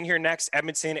 In here next,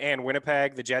 Edmonton and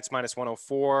Winnipeg. The Jets minus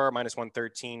 104, minus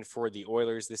 113 for the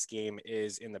Oilers. This game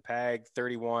is in the PAG,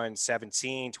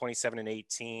 31-17,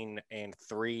 27-18, and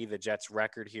 3. The Jets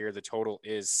record here. The total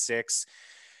is 6.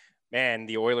 Man,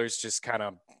 the Oilers just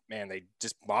they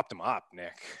just mopped them up,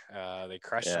 Nick. They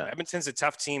crushed them. Edmonton's a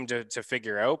tough team to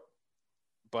figure out.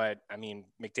 But, I mean,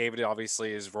 McDavid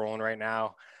obviously is rolling right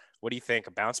now. What do you think?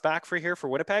 A bounce back for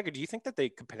Winnipeg? Or do you think that they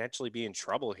could potentially be in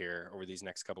trouble here over these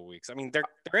next couple of weeks? I mean, they're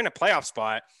in a playoff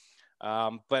spot,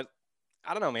 but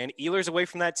I don't know, man. Ehlers away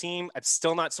from that team. I'm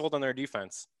still not sold on their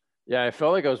defense. Yeah, I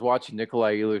felt like I was watching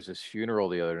Nikolai Ehlers' funeral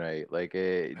the other night. Like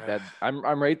that,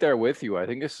 I'm right there with you. I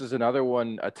think this is another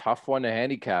one, a tough one to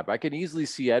handicap. I can easily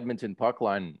see Edmonton puck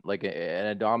line like in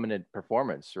a dominant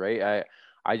performance, right?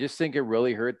 I just think it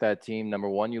really hurt that team. Number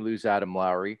one, you lose Adam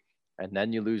Lowry, and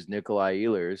then you lose Nikolai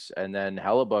Ehlers, and then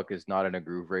Hellebuck is not in a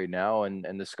groove right now,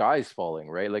 and the sky's falling,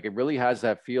 right? Like it really has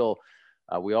that feel.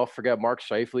 We all forget Mark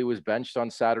Scheifele was benched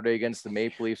on Saturday against the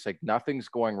Maple Leafs. Like nothing's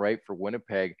going right for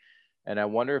Winnipeg. And I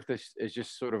wonder if this is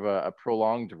just sort of a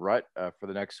prolonged rut for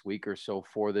the next week or so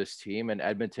for this team, and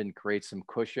Edmonton creates some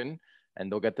cushion,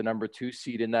 and they'll get the number 2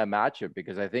 seed in that matchup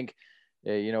because I think,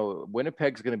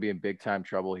 Winnipeg's going to be in big time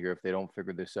trouble here if they don't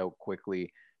figure this out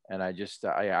quickly. And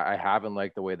I haven't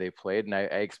liked the way they played, and I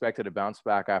expected a bounce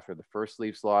back after the first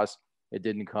Leafs loss. It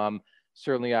didn't come.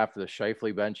 Certainly after the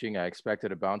Scheifele benching, I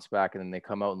expected a bounce back, and then they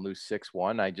come out and lose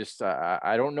 6-1.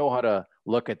 I don't know how to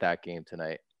look at that game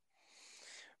tonight.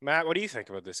 Matt, what do you think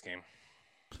about this game?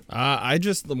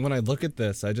 When I look at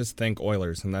this, I just think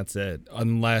Oilers, and that's it.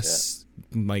 Unless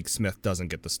Mike Smith doesn't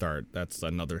get the start, that's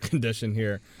another condition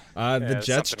here. The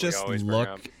Jets just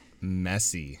look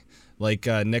messy. Like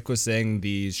Nick was saying,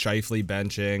 the Scheifele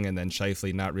benching, and then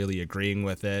Scheifele not really agreeing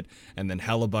with it, and then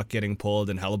Hellebuck getting pulled,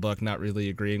 and Hellebuck not really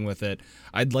agreeing with it.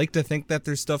 I'd like to think that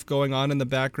there's stuff going on in the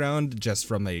background, just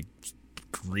from a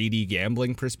greedy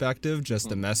gambling perspective, just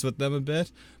to mess with them a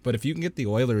bit. But if you can get the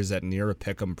Oilers at near a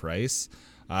pick'em price,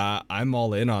 I'm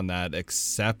all in on that.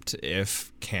 Except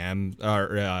if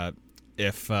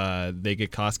if they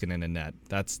get Koskinen in net,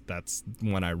 that's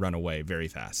when I run away very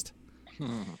fast.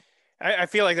 I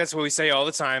feel like that's what we say all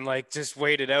the time. Like, just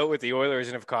wait it out with the Oilers,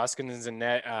 and if Koskinen's in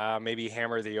net, maybe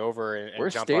hammer the over and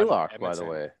Where's jump Stalock, on by the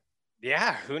way?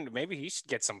 Yeah, maybe he should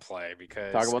get some play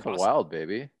because talk about the Wild,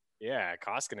 baby. Yeah,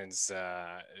 Koskinen's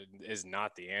is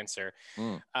not the answer.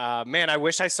 Man, I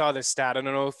wish I saw this stat. I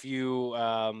don't know if you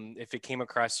if it came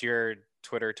across your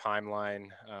Twitter timeline,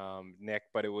 Nick,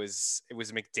 but it was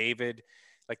McDavid,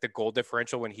 like the goal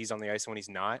differential when he's on the ice and when he's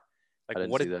not. Like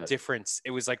what a difference.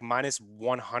 It was like minus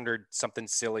 100 something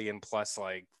silly, and plus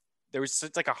like there was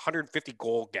like 150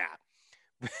 goal gap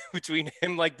between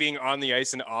him like being on the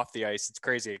ice and off the ice. It's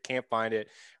crazy. I can't find it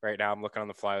right now. I'm looking on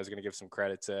the fly. I was going to give some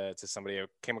credit to somebody who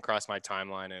came across my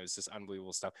timeline. It was just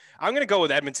unbelievable stuff. I'm going to go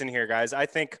with Edmonton here, guys. I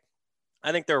think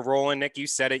they're rolling. Nick, you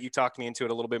said it. You talked me into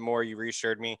it a little bit more. You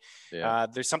reassured me. Yeah.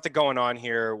 There's something going on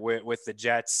here with the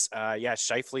Jets.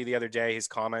 Scheifele the other day, his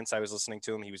comments, I was listening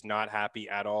to him. He was not happy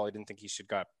at all. I didn't think he should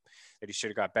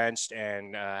have got benched.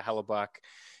 And Hellebuck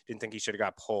didn't think he should have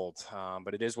got pulled.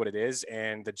 But it is what it is.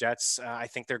 And the Jets, I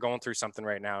think they're going through something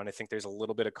right now. And I think there's a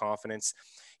little bit of confidence.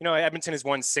 Edmonton has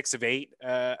won 6 of 8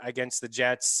 against the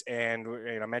Jets. And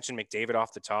I mentioned McDavid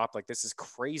off the top. Like, this is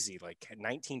crazy. Like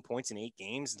 19 points in 8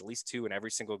 games, at least 2 in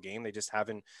every single game. They just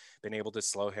haven't been able to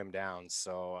slow him down.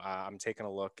 So I'm taking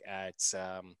a look at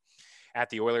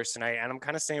the Oilers tonight. And I'm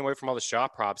kind of staying away from all the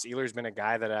shot props. Ehlers been a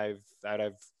guy that I've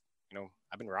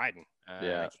been riding.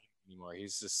 Anymore.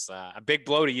 He's just a big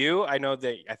blow to you. I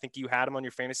think you had him on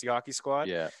your fantasy hockey squad.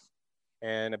 Yeah.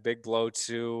 And a big blow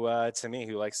to me,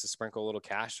 who likes to sprinkle a little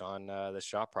cash on the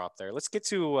shot prop there. Let's get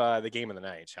to the game of the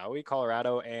night, shall we?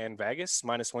 Colorado and Vegas,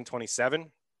 minus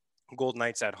 127. Golden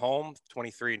Knights at home,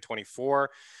 23-24.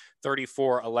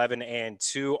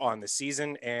 34-11-2 on the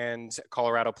season, and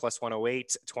Colorado plus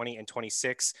 108,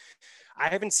 20-26. I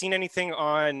haven't seen anything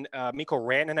on Mikko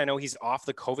Rantanen. I know he's off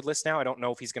the COVID list now. I don't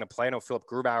know if he's going to play. I know Philip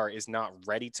Grubauer is not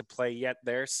ready to play yet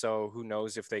there, so who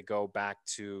knows if they go back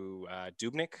to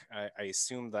Dubnyk. I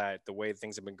assume that the way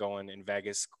things have been going in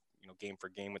Vegas, game for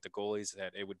game with the goalies,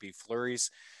 that it would be Fleury's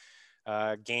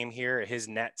game here, his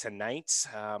net tonight.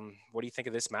 What do you think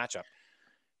of this matchup?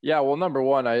 Yeah, well, number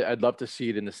one, I'd love to see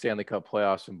it in the Stanley Cup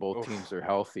playoffs when both teams are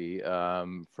healthy.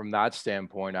 From that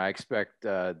standpoint, I expect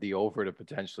the over to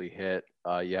potentially hit.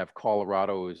 You have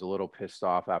Colorado, who's a little pissed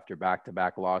off after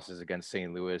back-to-back losses against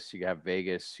St. Louis. You have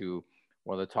Vegas, who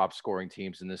one of the top scoring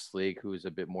teams in this league, who is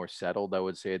a bit more settled, I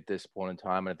would say, at this point in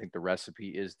time. And I think the recipe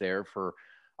is there for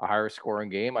a higher scoring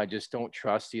game. I just don't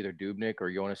trust either Dubnyk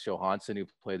or Jonas Johansson, who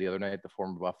played the other night, the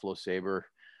former Buffalo Sabre.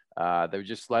 They're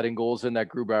just letting goals in that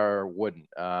Grubauer wouldn't.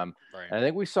 Right. And I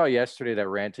think we saw yesterday that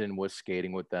Rantanen was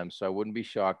skating with them, so I wouldn't be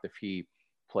shocked if he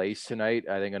plays tonight.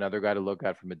 I think another guy to look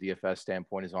at from a DFS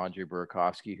standpoint is Andre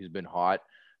Burakovsky, who's been hot,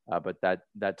 but that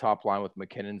top line with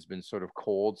McKinnon's been sort of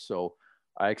cold, so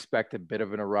I expect a bit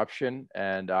of an eruption.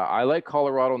 And I like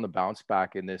Colorado in the bounce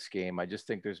back in this game. I just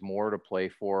think there's more to play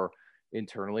for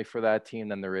internally for that team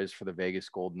than there is for the Vegas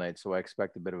Golden Knights, so I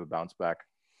expect a bit of a bounce back.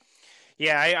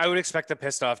 Yeah, I would expect a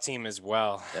pissed off team as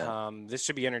well. Yeah. This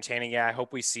should be entertaining. Yeah, I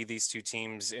hope we see these two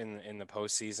teams in the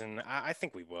postseason. I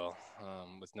think we will.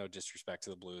 With no disrespect to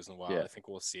the Blues and the Wild, Yeah. I think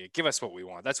we'll see it. Give us what we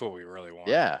want. That's what we really want.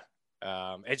 Yeah.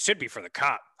 It should be for the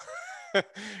cup,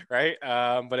 right?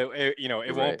 But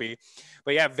it won't be.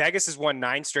 But yeah, Vegas has won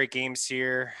 9 straight games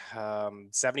here,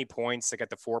 70 points. They got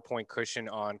the 4-point cushion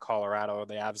on Colorado.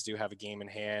 The Avs do have a game in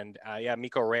hand. Yeah,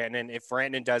 Mikko Rantanen. If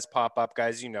Rantanen does pop up,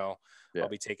 guys, I'll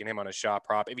be taking him on a shot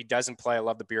prop. If he doesn't play, I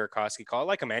love the Burakovsky call. I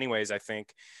like him anyways, I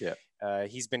think. Yeah.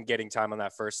 He's been getting time on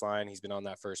that first line. He's been on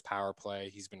that first power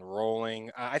play. He's been rolling.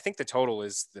 I think the total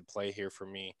is the play here for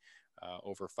me.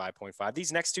 Over 5.5.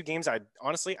 These next 2 games, I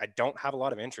don't have a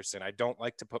lot of interest in. I don't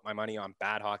like to put my money on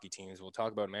bad hockey teams. We'll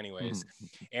talk about them anyways.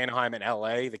 Anaheim and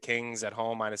LA, the Kings at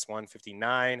home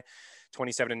 -159,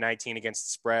 27-19 against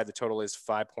the spread. The total is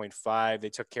 5.5.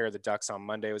 They took care of the Ducks on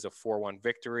Monday. It was a 4-1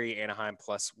 victory. Anaheim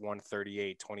plus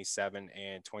 138, 27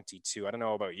 and 22. I don't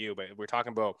know about you, but we're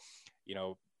talking about,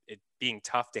 it being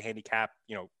tough to handicap,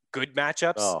 good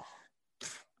matchups. Oh,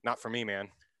 not for me, man.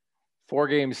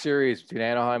 4-game series between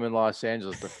Anaheim and Los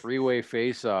Angeles, the freeway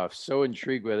face-off. So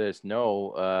intrigued with this.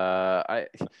 No, I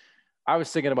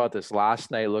was thinking about this last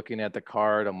night, looking at the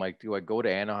card. I'm like, do I go to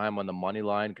Anaheim on the money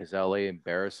line because LA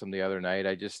embarrassed them the other night?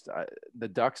 The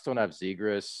Ducks don't have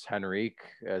Zegras. Henrique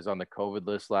is on the COVID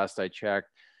list last I checked.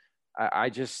 I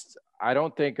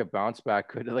don't think a bounce back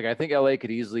could, I think LA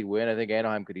could easily win. I think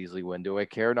Anaheim could easily win. Do I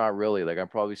care? Not really. I'm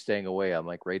probably staying away. I'm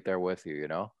right there with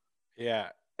you, Yeah.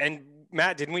 And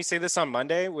Matt, didn't we say this on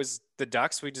Monday? Was the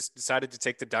Ducks? We just decided to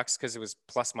take the Ducks because it was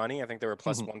plus money. I think they were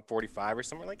plus 145 or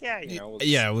something. Yeah,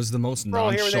 it was the most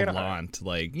nonchalant.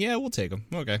 We'll take them.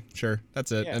 Okay, sure,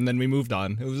 that's it. Yeah. And then we moved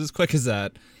on. It was as quick as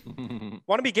that.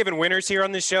 Want to be giving winners here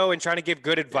on the show and trying to give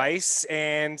good advice.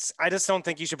 And I just don't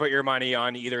think you should put your money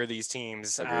on either of these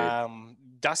teams.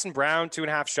 Dustin Brown,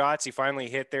 2.5 shots. He finally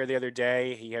hit there the other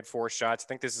day. He had 4 shots. I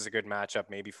think this is a good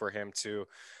matchup maybe for him to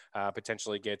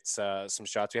potentially get some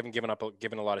shots. We haven't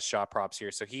given a lot of shot props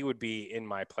here, so he would be in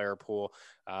my player pool.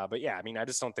 But yeah, I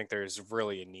just don't think there's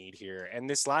really a need here. And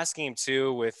this last game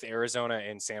too with Arizona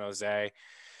and San Jose,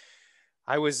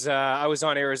 I was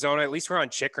on Arizona. At least we're on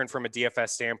Chychrun from a DFS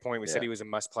standpoint. We said he was a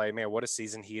must play. Man, what a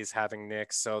season he is having,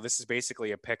 Nick. So this is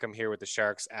basically a pick 'em here with the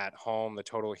Sharks at home. The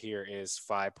total here is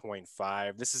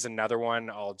 5.5. This is another one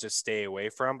I'll just stay away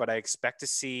from, but I expect to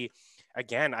see.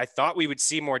 Again, I thought we would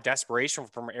see more desperation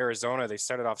from Arizona. They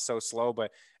started off so slow,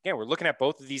 but again, we're looking at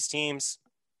both of these teams.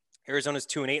 Arizona's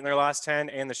 2-8 in their last 10,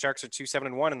 and the Sharks are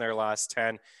 2-7-1 in their last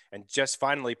 10, and just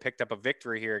finally picked up a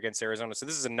victory here against Arizona. So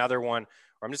this is another one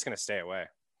where I'm just going to stay away.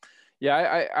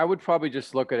 Yeah, I would probably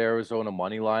just look at Arizona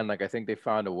money line. I think they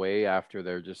found a way after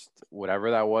their just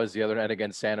whatever that was the other night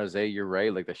against San Jose. You're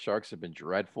right. The Sharks have been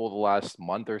dreadful the last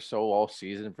month or so, all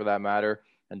season for that matter.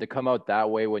 And to come out that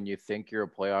way when you think you're a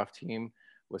playoff team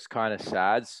was kind of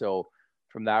sad. So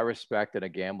from that respect and a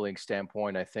gambling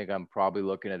standpoint, I think I'm probably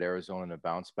looking at Arizona to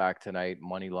bounce back tonight.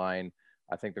 Money line,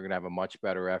 I think they're going to have a much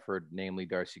better effort, namely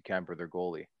Darcy Kemper, their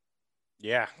goalie.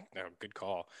 Yeah, no, good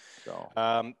call. So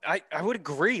I would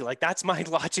agree. That's my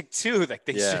logic too. They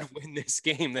should win this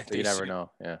game. You never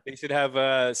know. Yeah, they should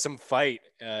have some fight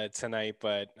tonight.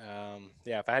 But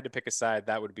if I had to pick a side,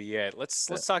 that would be it. Let's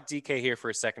talk DK here for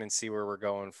a second and see where we're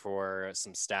going for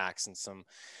some stacks and some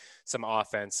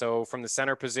offense. So from the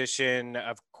center position,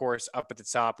 of course, up at the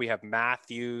top, we have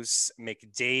Matthews,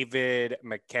 McDavid,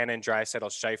 McKinnon,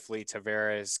 Draisaitl, Scheifele,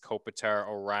 Tavares, Kopitar,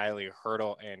 O'Reilly,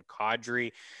 Hertl, and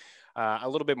Kadri. A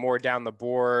little bit more down the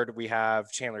board, we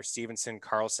have Chandler Stevenson,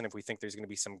 Carlson. If we think there's going to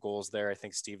be some goals there, I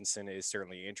think Stevenson is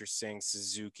certainly interesting.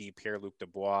 Suzuki, Pierre-Luc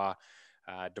Dubois,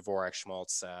 Dvorak,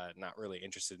 Schmaltz, not really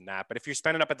interested in that. But if you're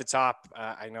spending up at the top,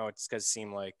 I know it's going to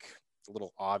seem like a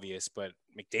little obvious, but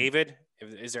McDavid,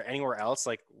 is there anywhere else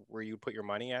where you put your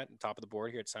money at top of the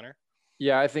board here at center?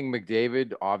 Yeah, I think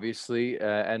McDavid, obviously,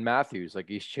 and Matthews.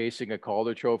 He's chasing a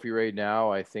Calder Trophy right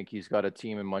now. I think he's got a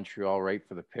team in Montreal right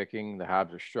for the picking. The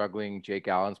Habs are struggling. Jake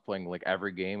Allen's playing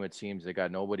every game. It seems they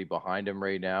got nobody behind him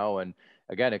right now. And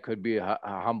again, it could be a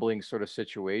humbling sort of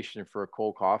situation for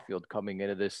Cole Caulfield coming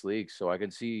into this league. So I can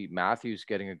see Matthews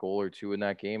getting a goal or two in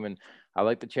that game. And I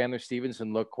like the Chandler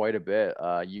Stevenson look quite a bit.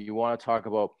 You want to talk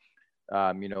about,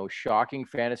 shocking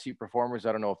fantasy performers.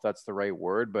 I don't know if that's the right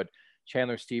word, but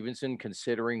Chandler Stevenson,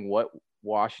 considering what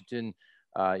Washington,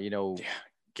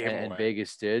 and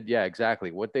Vegas did. Yeah,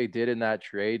 exactly. What they did in that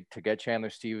trade to get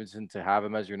Chandler Stevenson, to have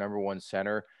him as your number one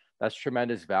center, that's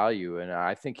tremendous value. And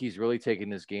I think he's really taking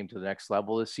this game to the next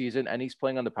level this season. And he's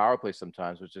playing on the power play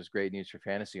sometimes, which is great news for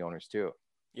fantasy owners too.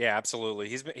 Yeah, absolutely.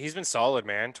 He's been solid,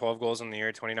 man. 12 goals in the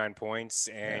year, 29 points,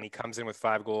 and Yeah, he comes in with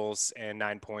 5 goals and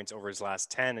 9 points over his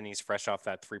last 10, and he's fresh off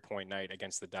that 3-point night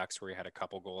against the Ducks where he had a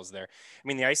couple goals there. I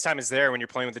mean, the ice time is there when you're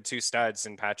playing with the two studs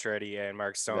and Pacioretty and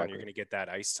Mark Stone. You're exactly. going to get that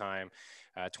ice time.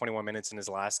 21 minutes in his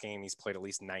last game. He's played at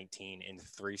least 19 in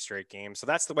 3 straight games. So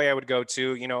that's the way I would go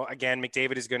too. Again,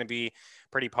 McDavid is going to be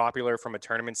pretty popular from a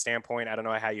tournament standpoint. I don't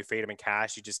know how you fade him in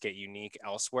cash. You just get unique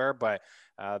elsewhere, but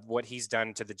what he's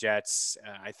done to the Jets,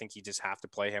 I think you just have to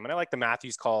play him. And I like the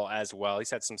Matthews call as well.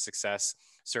 He's had some success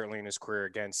certainly in his career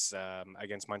against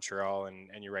Montreal.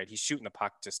 And you're right, he's shooting the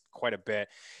puck just quite a bit.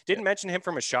 Didn't mention him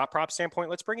from a shot prop standpoint.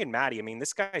 Let's bring in Matty. I mean,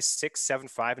 this guy's 6, 7,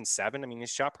 5, and 7. I mean,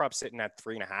 his shot prop sitting at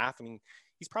 3.5. I mean,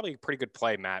 he's probably a pretty good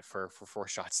play, Matt, for 4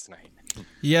 shots tonight.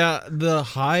 Yeah, the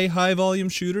high volume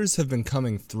shooters have been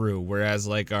coming through, whereas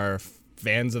like our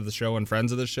fans of the show and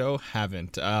friends of the show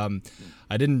haven't.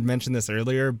 I didn't mention this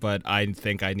earlier, but I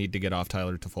think I need to get off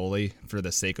Tyler Toffoli for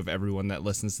the sake of everyone that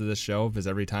listens to this show, because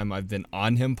every time I've been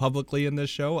on him publicly in this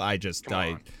show, I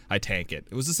tank it.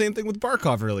 It was the same thing with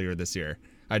Barkov earlier this year.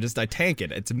 I tank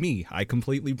it. It's me. I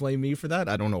completely blame me for that.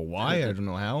 I don't know why. I don't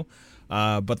know how.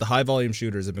 But the high volume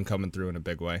shooters have been coming through in a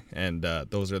big way, and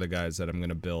those are the guys that I'm going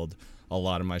to build a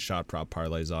lot of my shot prop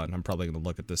parlays on. I'm probably going to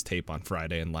look at this tape on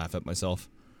Friday and laugh at myself.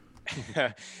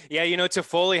 Yeah,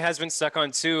 Toffoli has been stuck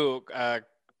on 2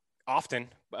 often,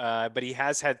 but he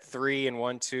has had 3 in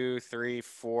 1, 2, 3,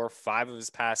 4, 5 of his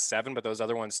past 7, but those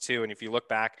other ones too. And if you look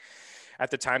back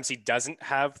at the times he doesn't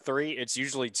have 3, it's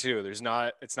usually 2. It's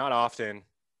not often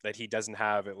that he doesn't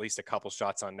have at least a couple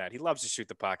shots on net. He loves to shoot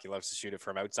the puck. He loves to shoot it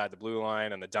from outside the blue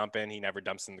line and the dump in. He never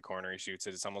dumps in the corner. He shoots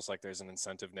it. It's almost like there's an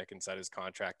incentive, Nick, inside his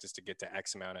contract just to get to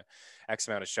X amount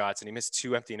of shots. And he missed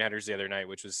 2 empty netters the other night,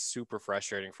 which was super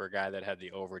frustrating for a guy that had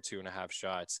the over 2.5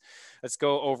 shots. Let's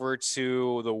go over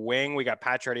to the wing. We got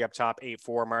Pacioretty up top,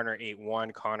 8-4, Marner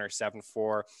 8-1, Connor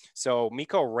 7-4. So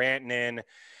Mikko Rantanen,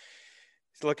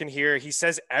 looking here, he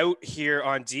says out here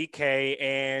on DK,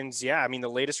 and yeah, I mean the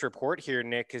latest report here,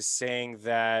 Nick, is saying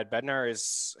that Bednar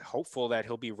is hopeful that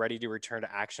he'll be ready to return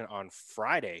to action on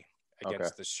Friday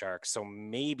against the Sharks. So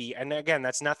maybe, and again,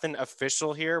 that's nothing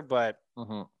official here, but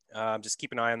just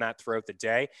keep an eye on that throughout the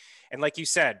day. And like you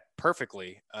said,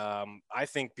 perfectly, I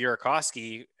think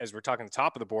Burakovsky, as we're talking the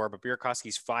top of the board, but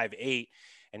Burakovsky's 5'8",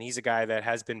 and he's a guy that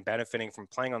has been benefiting from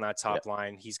playing on that top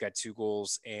line. He's got 2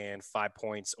 goals and 5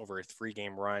 points over a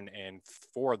 3-game run, and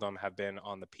 4 of them have been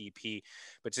on the PP.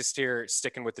 But just here,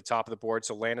 sticking with the top of the board.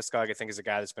 So Landeskog, I think, is a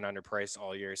guy that's been underpriced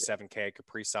all year. 7K,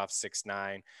 Kaprizov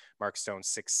 6'9", Mark Stone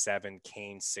 6'7",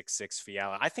 Kane 6'6",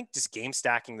 Fiala. I think just game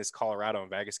stacking this Colorado and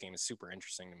Vegas game is super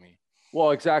interesting to me.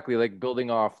 Well, exactly. Like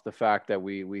building off the fact that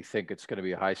we think it's going to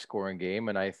be a high scoring game.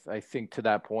 And I think to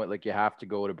that point, like you have to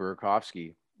go to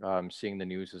Burakovsky. Seeing the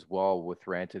news as well with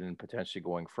Rantanen potentially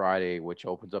going Friday, which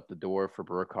opens up the door for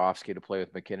Burakovsky to play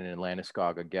with McKinnon and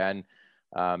Landeskog again.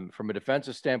 From a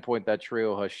defensive standpoint, that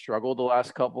trio has struggled the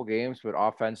last couple games, but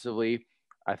offensively,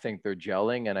 I think they're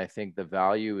gelling, and I think the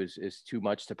value is too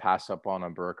much to pass up on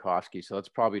Burakovsky. So that's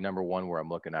probably number 1 where I'm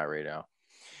looking at right now.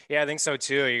 Yeah, I think so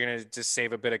too. You're going to just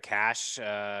save a bit of cash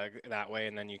that way,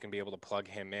 and then you can be able to plug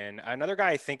him in. Another guy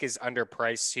I think is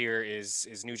underpriced here is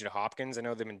Nugent Hopkins. I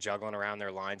know they've been juggling around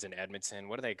their lines in Edmonton.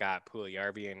 What do they got?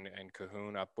 Puljujärvi and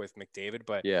Cahoon up with McDavid.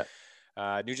 But yeah,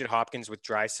 Nugent Hopkins with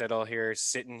Draisaitl here,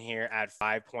 sitting here at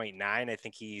 5.9. I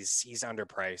think he's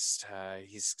underpriced.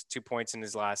 He's 2 points in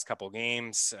his last couple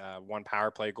games, 1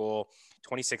 power play goal,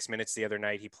 26 minutes the other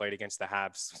night he played against the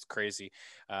Habs. It's crazy.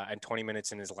 And 20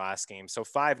 minutes in his last game. So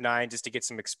 5.9 just to get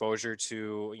some exposure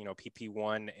to,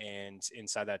 PP1 and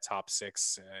inside that top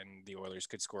 6, and the Oilers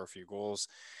could score a few goals.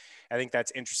 I think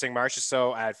that's interesting.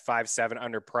 Marchessault at 5.7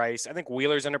 underpriced. I think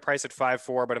Wheeler's underpriced at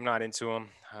 5.4, but I'm not into him.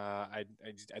 I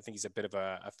think he's a bit of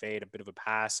a fade, a bit of a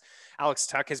pass. Alex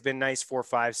Tuch has been nice,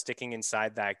 4.5, sticking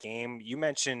inside that game. You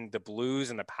mentioned the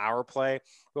Blues and the power play.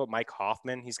 What about Mike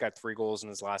Hoffman? He's got 3 goals in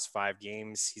his last 5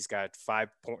 games. He's got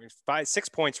 6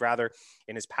 points rather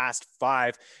in his past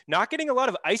 5. Not getting a lot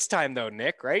of ice time though,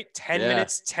 Nick, right? 10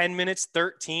 minutes,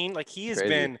 13. Like he's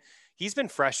been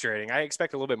frustrating. I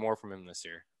expect a little bit more from him this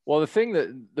year. Well, the thing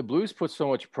that the Blues put so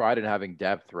much pride in having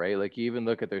depth, right? Like you even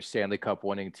look at their Stanley Cup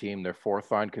winning team, their 4th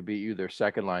line could beat you, their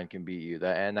 2nd line can beat you.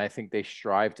 And I think they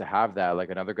strive to have that. Like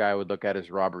another guy I would look at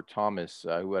is Robert Thomas,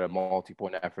 who had a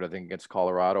multi-point effort, I think, against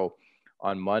Colorado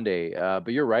on Monday.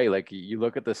 But you're right. Like you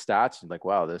look at the stats and like,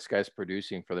 wow, this guy's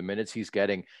producing for the minutes he's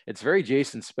getting. It's very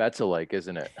Jason Spezza-like,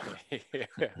 isn't it?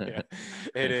 Yeah,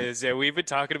 it is. Yeah, we've been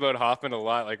talking about Hoffman a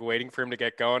lot, like waiting for him to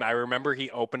get going. I remember he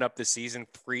opened up the season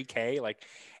 3K, like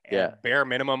at bare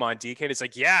minimum on DK. It's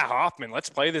like, yeah, Hoffman, let's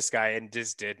play this guy, and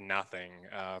just did nothing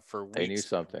for weeks. They knew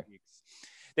something.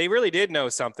 They really did know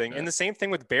something. Yeah. And the same thing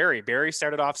with Barry. Barry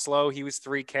started off slow. He was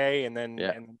 3K and then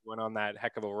and went on that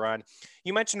heck of a run.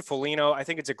 You mentioned Foligno. I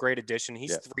think it's a great addition.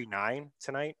 He's 3.9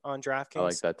 tonight on DraftKings. I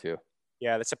like that too.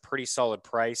 Yeah, that's a pretty solid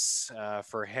price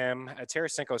for him.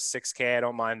 Tarasenko 6K. I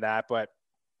don't mind that, but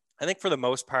I think for the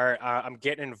most part, I'm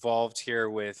getting involved here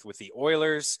with the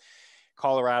Oilers,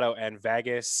 Colorado, and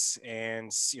Vegas,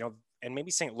 and and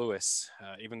maybe St. Louis.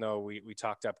 Even though we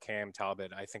talked up Cam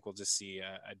Talbot, I think we'll just see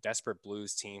a desperate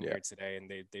Blues team here today, and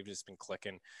they've just been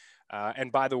clicking.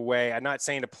 And by the way, I'm not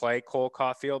saying to play Cole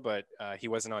Caulfield, but he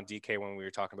wasn't on DK when we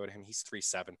were talking about him. He's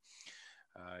 3.7.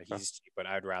 He's cheap, but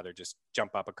I'd rather just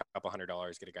jump up a couple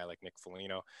 $100, get a guy like Nick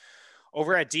Foligno.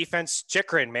 Over at defense,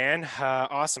 Chychrun, man,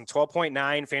 awesome.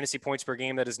 12.9 fantasy points per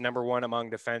game. That is number one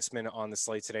among defensemen on the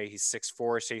slate today. He's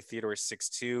 6'4", Shea Theodore is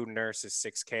 6'2", Nurse is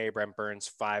 6K, Brent Burns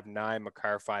 5'9",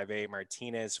 Makar 5'8",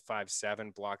 Martinez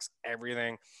 5'7", blocks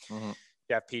everything. Mm-hmm.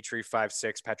 Jeff Petrie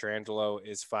 5'6", Pietrangelo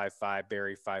is 5'5",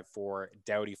 Barry 5'4",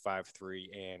 Doughty 5'3",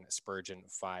 and Spurgeon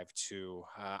 5'2".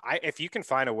 If you can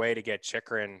find a way to get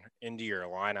Chychrun into your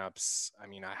lineups, I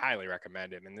mean, I highly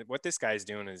recommend him. And what this guy's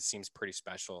doing seems pretty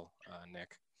special,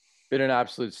 Nick. Been an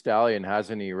absolute stallion,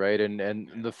 hasn't he? Right. And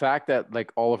the fact that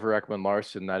like Oliver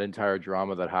Ekman-Larsson, that entire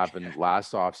drama that happened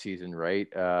last offseason, right?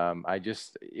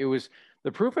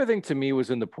 The proof, I think, to me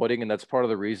was in the pudding, and that's part of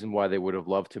the reason why they would have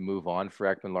loved to move on for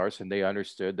Ekman-Larsson. They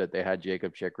understood that they had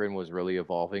Jacob Chychrun was really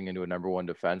evolving into a number one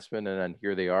defenseman, and then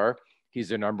here they are. He's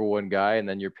their number one guy, and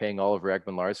then you're paying Oliver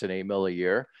Ekman-Larsson $8 million a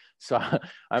year. So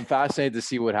I'm fascinated to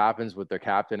see what happens with their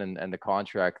captain and the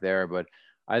contract there, but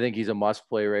I think he's a must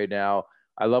play right now.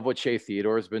 I love what Shea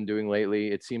Theodore has been doing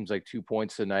lately. It seems like 2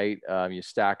 points a night. You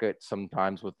stack it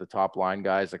sometimes with the top line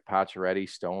guys like Pacioretty,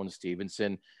 Stone,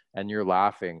 Stevenson, and you're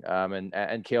laughing.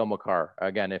 And Cale Makar.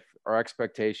 Again, if our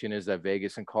expectation is that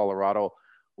Vegas and Colorado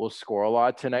will score a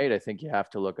lot tonight, I think you have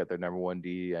to look at their number one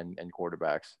D and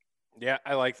quarterbacks. Yeah,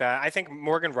 I like that. I think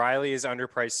Morgan Riley is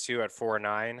underpriced too at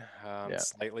 4.9.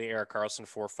 Slightly. Erik Karlsson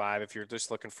 4.5. If you're just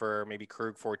looking for maybe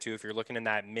Krug 4.2, if you're looking in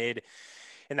that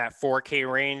 4K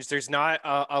range, there's not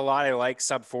a lot I like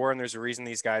sub 4, and there's a reason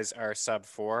these guys are sub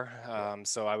 4.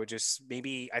 So I would just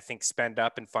I think spend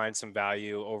up and find some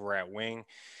value over at wing.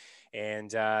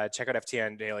 And check out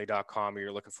ftndaily.com if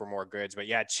you're looking for more goods. But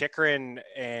yeah, Chychrun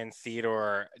and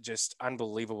Theodore, just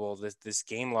unbelievable. This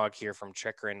game log here from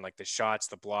Chychrun, like the shots,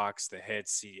 the blocks, the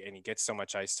hits, and he gets so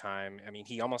much ice time. I mean,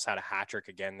 he almost had a hat trick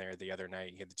again there the other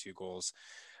night. He had the 2 goals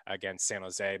against San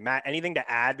Jose. Matt, anything to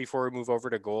add before we move over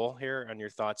to goal here on your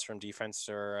thoughts from defense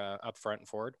or up front and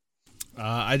forward?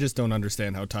 I just don't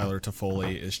understand how Tyler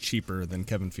Toffoli is cheaper than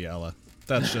Kevin Fiala.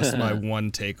 That's just my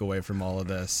one takeaway from all of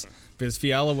this. Because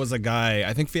Fiala was a guy,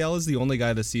 I think Fiala is the only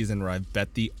guy this season where I've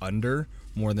bet the under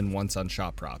more than once on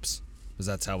shot props. Because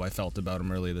that's how I felt about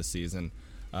him early this season.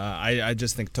 I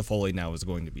just think Toffoli now is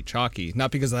going to be chalky.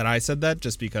 Not because that I said that,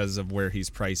 just because of where he's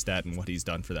priced at and what he's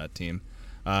done for that team.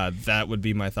 That would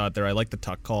be my thought there. I like the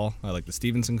Tuck call. I like the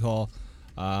Stevenson call.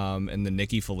 And the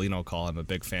Nicky Foligno call I'm a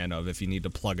big fan of if you need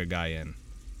to plug a guy in.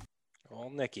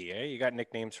 Well, Nicky, you got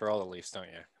nicknames for all the Leafs, don't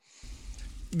you?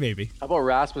 Maybe. How about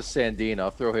Rasmus Sandin? I'll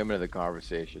throw him into the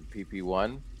conversation.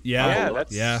 PP1.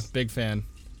 Yeah, big fan.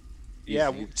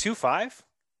 Yeah, 2.5.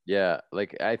 Yeah,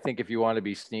 like I think if you want to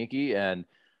be sneaky and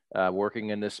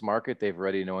working in this market, they've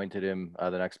already anointed him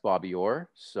the next Bobby Orr,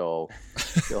 so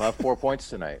he'll have 4 points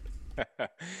tonight.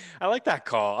 I like that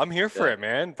call. I'm here for it,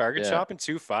 man. Bargain shop in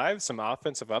 2.5, some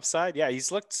offensive upside. Yeah,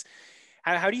 he's looked.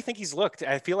 How do you think he's looked?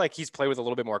 I feel like he's played with a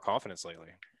little bit more confidence lately.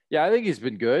 Yeah, I think he's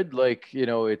been good. Like,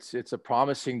 it's a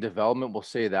promising development. We'll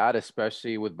say that,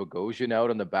 especially with Bogosian out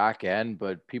on the back end.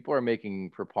 But people are making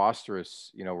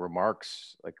preposterous,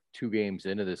 remarks like 2 games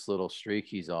into this little streak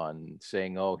he's on,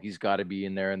 saying, "Oh, he's got to be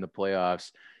in there in the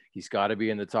playoffs. He's got to be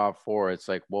in the top 4." It's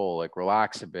like, whoa, like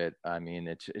relax a bit. I mean,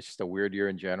 it's just a weird year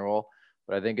in general.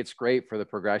 But I think it's great for the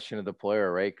progression of the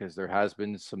player, right? Because there has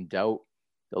been some doubt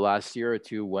the last year or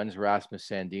two. When's Rasmus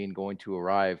Sandin going to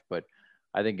arrive? But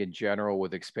I think in general,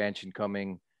 with expansion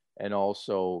coming and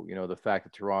also, the fact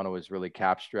that Toronto is really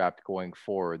cap strapped going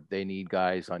forward, they need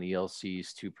guys on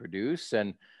ELCs to produce.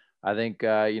 And I think,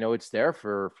 it's there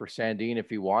for Sandin if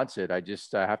he wants it. I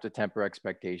just have to temper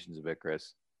expectations a bit,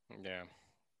 Chris. Yeah,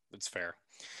 it's fair.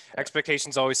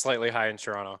 Expectations always slightly high in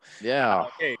Toronto. Yeah.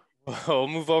 Okay. We'll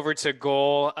move over to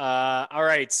goal. All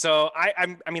right. So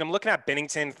I'm looking at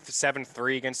Binnington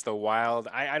 7-3 against the Wild.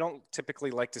 I don't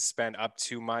typically like to spend up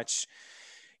too much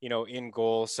in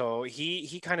goal. So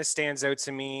he kind of stands out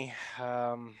to me.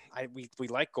 We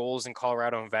like goals in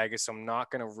Colorado and Vegas, so I'm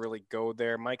not going to really go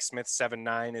there. Mike Smith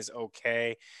 7-9 is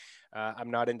okay.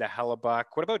 I'm not into Hellebuck.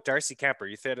 What about Darcy Kemper?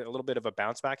 You said a little bit of a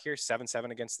bounce back here,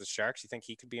 7-7 against the Sharks. You think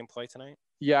he could be in play tonight?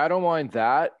 Yeah, I don't mind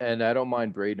that, and I don't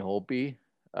mind Braden Holtby.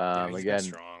 Yeah, he's been Again,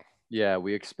 strong. yeah,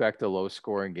 we expect a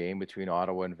low-scoring game between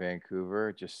Ottawa and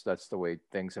Vancouver. Just that's the way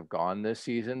things have gone this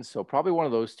season. So probably one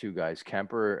of those two guys,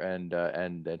 Kemper and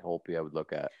Holtby, I would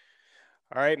look at.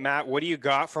 All right, Matt, what do you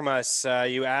got from us?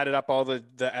 You added up all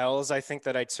the L's, I think,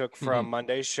 that I took from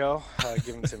Monday's show.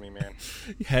 Give them to me, man.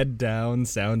 Head down,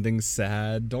 sounding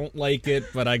sad. Don't like it,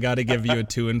 but I got to give you a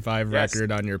 2-5 Yes.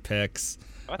 record on your picks.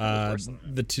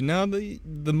 The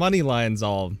The money lines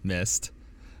all missed.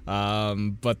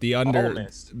 But the under,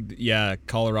 yeah,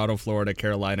 Colorado, Florida,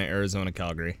 Carolina, Arizona,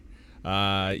 Calgary.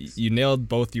 You nailed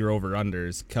both your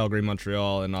over-unders. Calgary,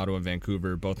 Montreal, and Ottawa,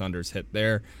 Vancouver, both unders hit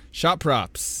there. Shot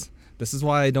props. This is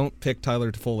why I don't pick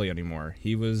Tyler Toffoli anymore.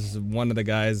 He was one of the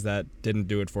guys that didn't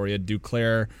do it for you.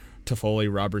 Duclair, Toffoli,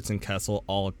 Robertson, Kessel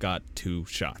all got 2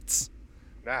 shots,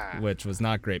 which was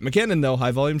not great. McKinnon, though,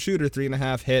 high-volume shooter,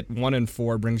 3.5 hit,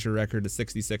 1-4, brings your record to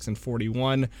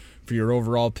 66-41. For your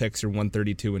overall picks, you're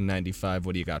 132-95.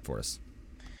 What do you got for us?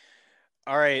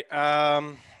 All right.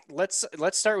 Let's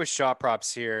start with shot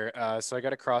props here. So I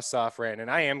got to cross off Rand,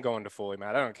 and I am going to Foley,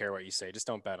 Matt. I don't care what you say. Just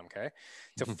don't bet him, okay?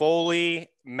 To Foley,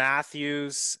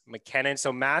 Matthews, McKinnon.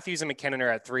 So Matthews and McKinnon are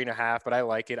at 3.5, but I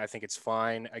like it. I think it's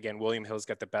fine. Again, William Hill's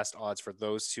got the best odds for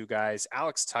those two guys.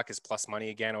 Alex Tuck is plus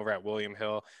money again over at William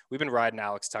Hill. We've been riding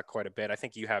Alex Tuck quite a bit. I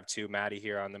think you have too, Maddie,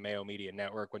 here on the Mayo Media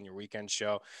Network when your weekend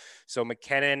show. So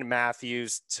McKinnon,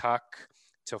 Matthews, Tuck,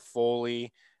 to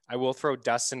Foley. I will throw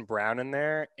Dustin Brown in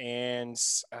there, and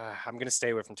I'm going to stay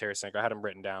away from Tarasenko. I had him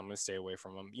written down. I'm going to stay away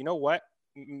from him. You know what?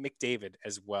 McDavid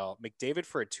as well. McDavid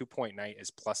for a 2-point night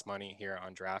is plus money here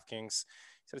on DraftKings.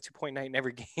 He's at a 2-point night in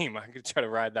every game. I'm going to try to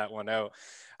ride that one out.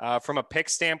 From a pick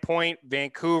standpoint,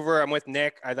 Vancouver, I'm with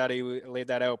Nick. I thought he laid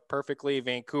that out perfectly.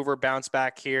 Vancouver bounce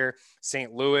back here.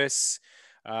 St. Louis.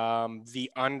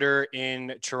 The under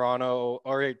in Toronto,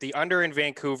 or the under in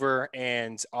Vancouver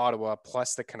and Ottawa,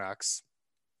 plus the Canucks.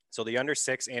 So the under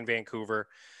 6 and Vancouver.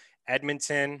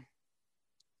 Edmonton,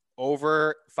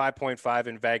 over 5.5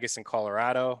 in Vegas and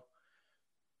Colorado.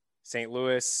 St.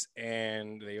 Louis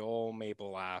and the old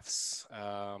Maple Laughs.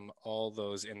 All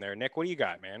those in there. Nick, what do you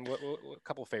got, man? What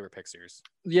couple of favorite picks here?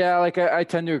 Yeah, like I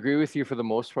tend to agree with you for the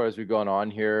most part as we've gone on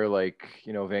here. Like,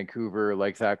 Vancouver,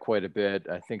 like that quite a bit.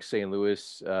 I think St.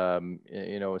 Louis,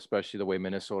 especially the way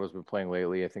Minnesota's been playing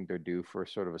lately, I think they're due for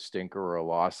sort of a stinker or a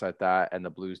loss at that. And the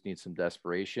Blues need some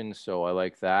desperation. So I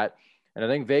like that. And I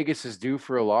think Vegas is due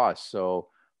for a loss. So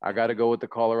I got to go with the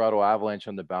Colorado Avalanche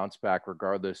on the bounce back.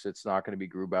 Regardless, it's not going to be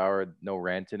Grubauer, no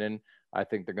Rantanen. I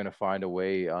think they're going to find a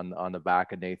way on the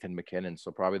back of Nathan McKinnon.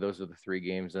 So probably those are the 3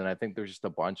 games. And I think there's just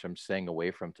a bunch I'm staying away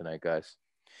from tonight, guys.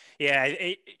 Yeah,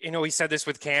 he said this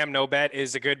with Cam. No bet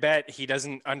is a good bet. He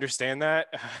doesn't understand that.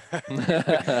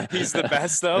 He's the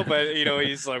best though, but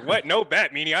he's like, what? No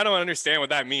bet, meaning I don't understand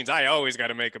what that means. I always got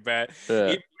to make a bet.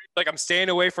 Yeah. Like, I'm staying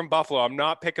away from Buffalo. I'm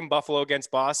not picking Buffalo against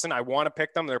Boston. I want to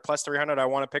pick them. They're plus 300. I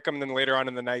want to pick them. And then later on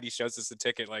in the night, he shows us the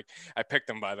ticket. Like, I picked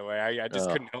them, by the way. I just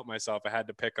couldn't help myself. I had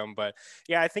to pick them. But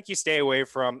yeah, I think you stay away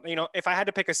from, if I had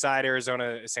to pick a side,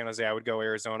 Arizona, San Jose, I would go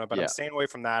Arizona. But I'm staying away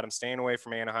from that. I'm staying away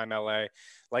from Anaheim, LA.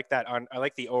 Like that. I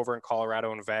like the over in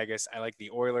Colorado and Vegas. I like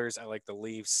the Oilers. I like the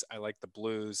Leafs. I like the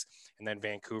Blues. And then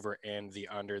Vancouver and the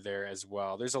under there as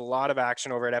well. There's a lot of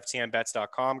action over at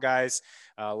ftnbets.com, guys.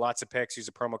 Lots of picks. Use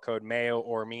a promo code Mayo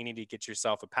or Meany to get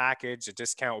yourself a package. A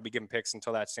discount will be given picks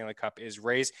until that Stanley Cup is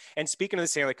raised. And speaking of the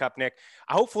Stanley Cup, Nick,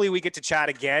 hopefully we get to chat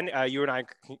again. You and I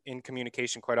are in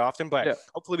communication quite often, but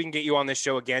hopefully we can get you on this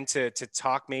show again to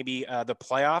talk maybe the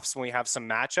playoffs when we have some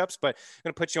matchups. But I'm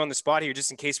going to put you on the spot here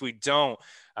just in case we don't.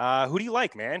 Who do you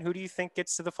like, man? Who do you think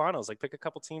gets to the finals? Like, pick a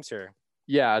couple teams here.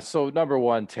 Yeah. So number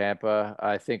 1, Tampa.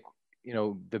 I think,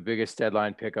 the biggest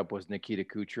deadline pickup was Nikita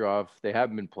Kucherov. They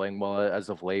haven't been playing well as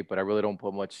of late, but I really don't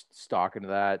put much stock into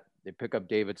that. They pick up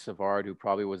David Savard, who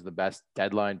probably was the best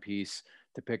deadline piece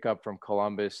to pick up from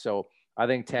Columbus. So I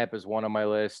think Tampa is one on my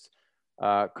list.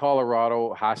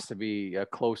 Colorado has to be a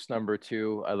close number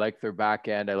 2. I like their back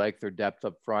end. I like their depth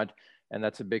up front. And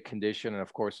that's a big condition. And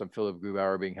of course, I'm Philip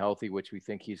Grubauer being healthy, which we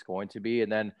think he's going to be.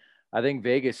 And then I think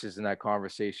Vegas is in that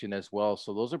conversation as well.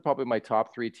 So those are probably my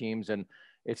top 3 teams. And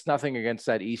it's nothing against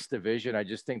that East Division. I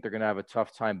just think they're going to have a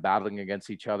tough time battling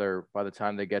against each other. By the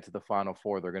time they get to the Final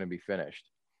Four, they're going to be finished.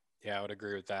 Yeah, I would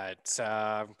agree with that.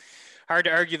 Hard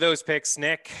to argue those picks.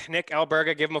 Nick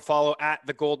Alberga, give him a follow at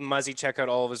the Golden Muzzy. Check out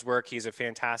all of his work. He's a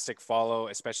fantastic follow,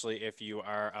 especially if you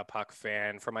are a puck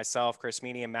fan. For myself, Chris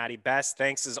Meany, and Maddie Best,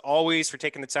 thanks as always for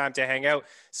taking the time to hang out.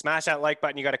 Smash that like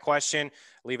button. You got a question,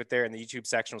 leave it there in the YouTube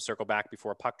section. We'll circle back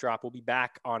before puck drop. We'll be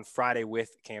back on Friday with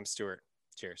Cam Stewart.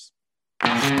 Cheers.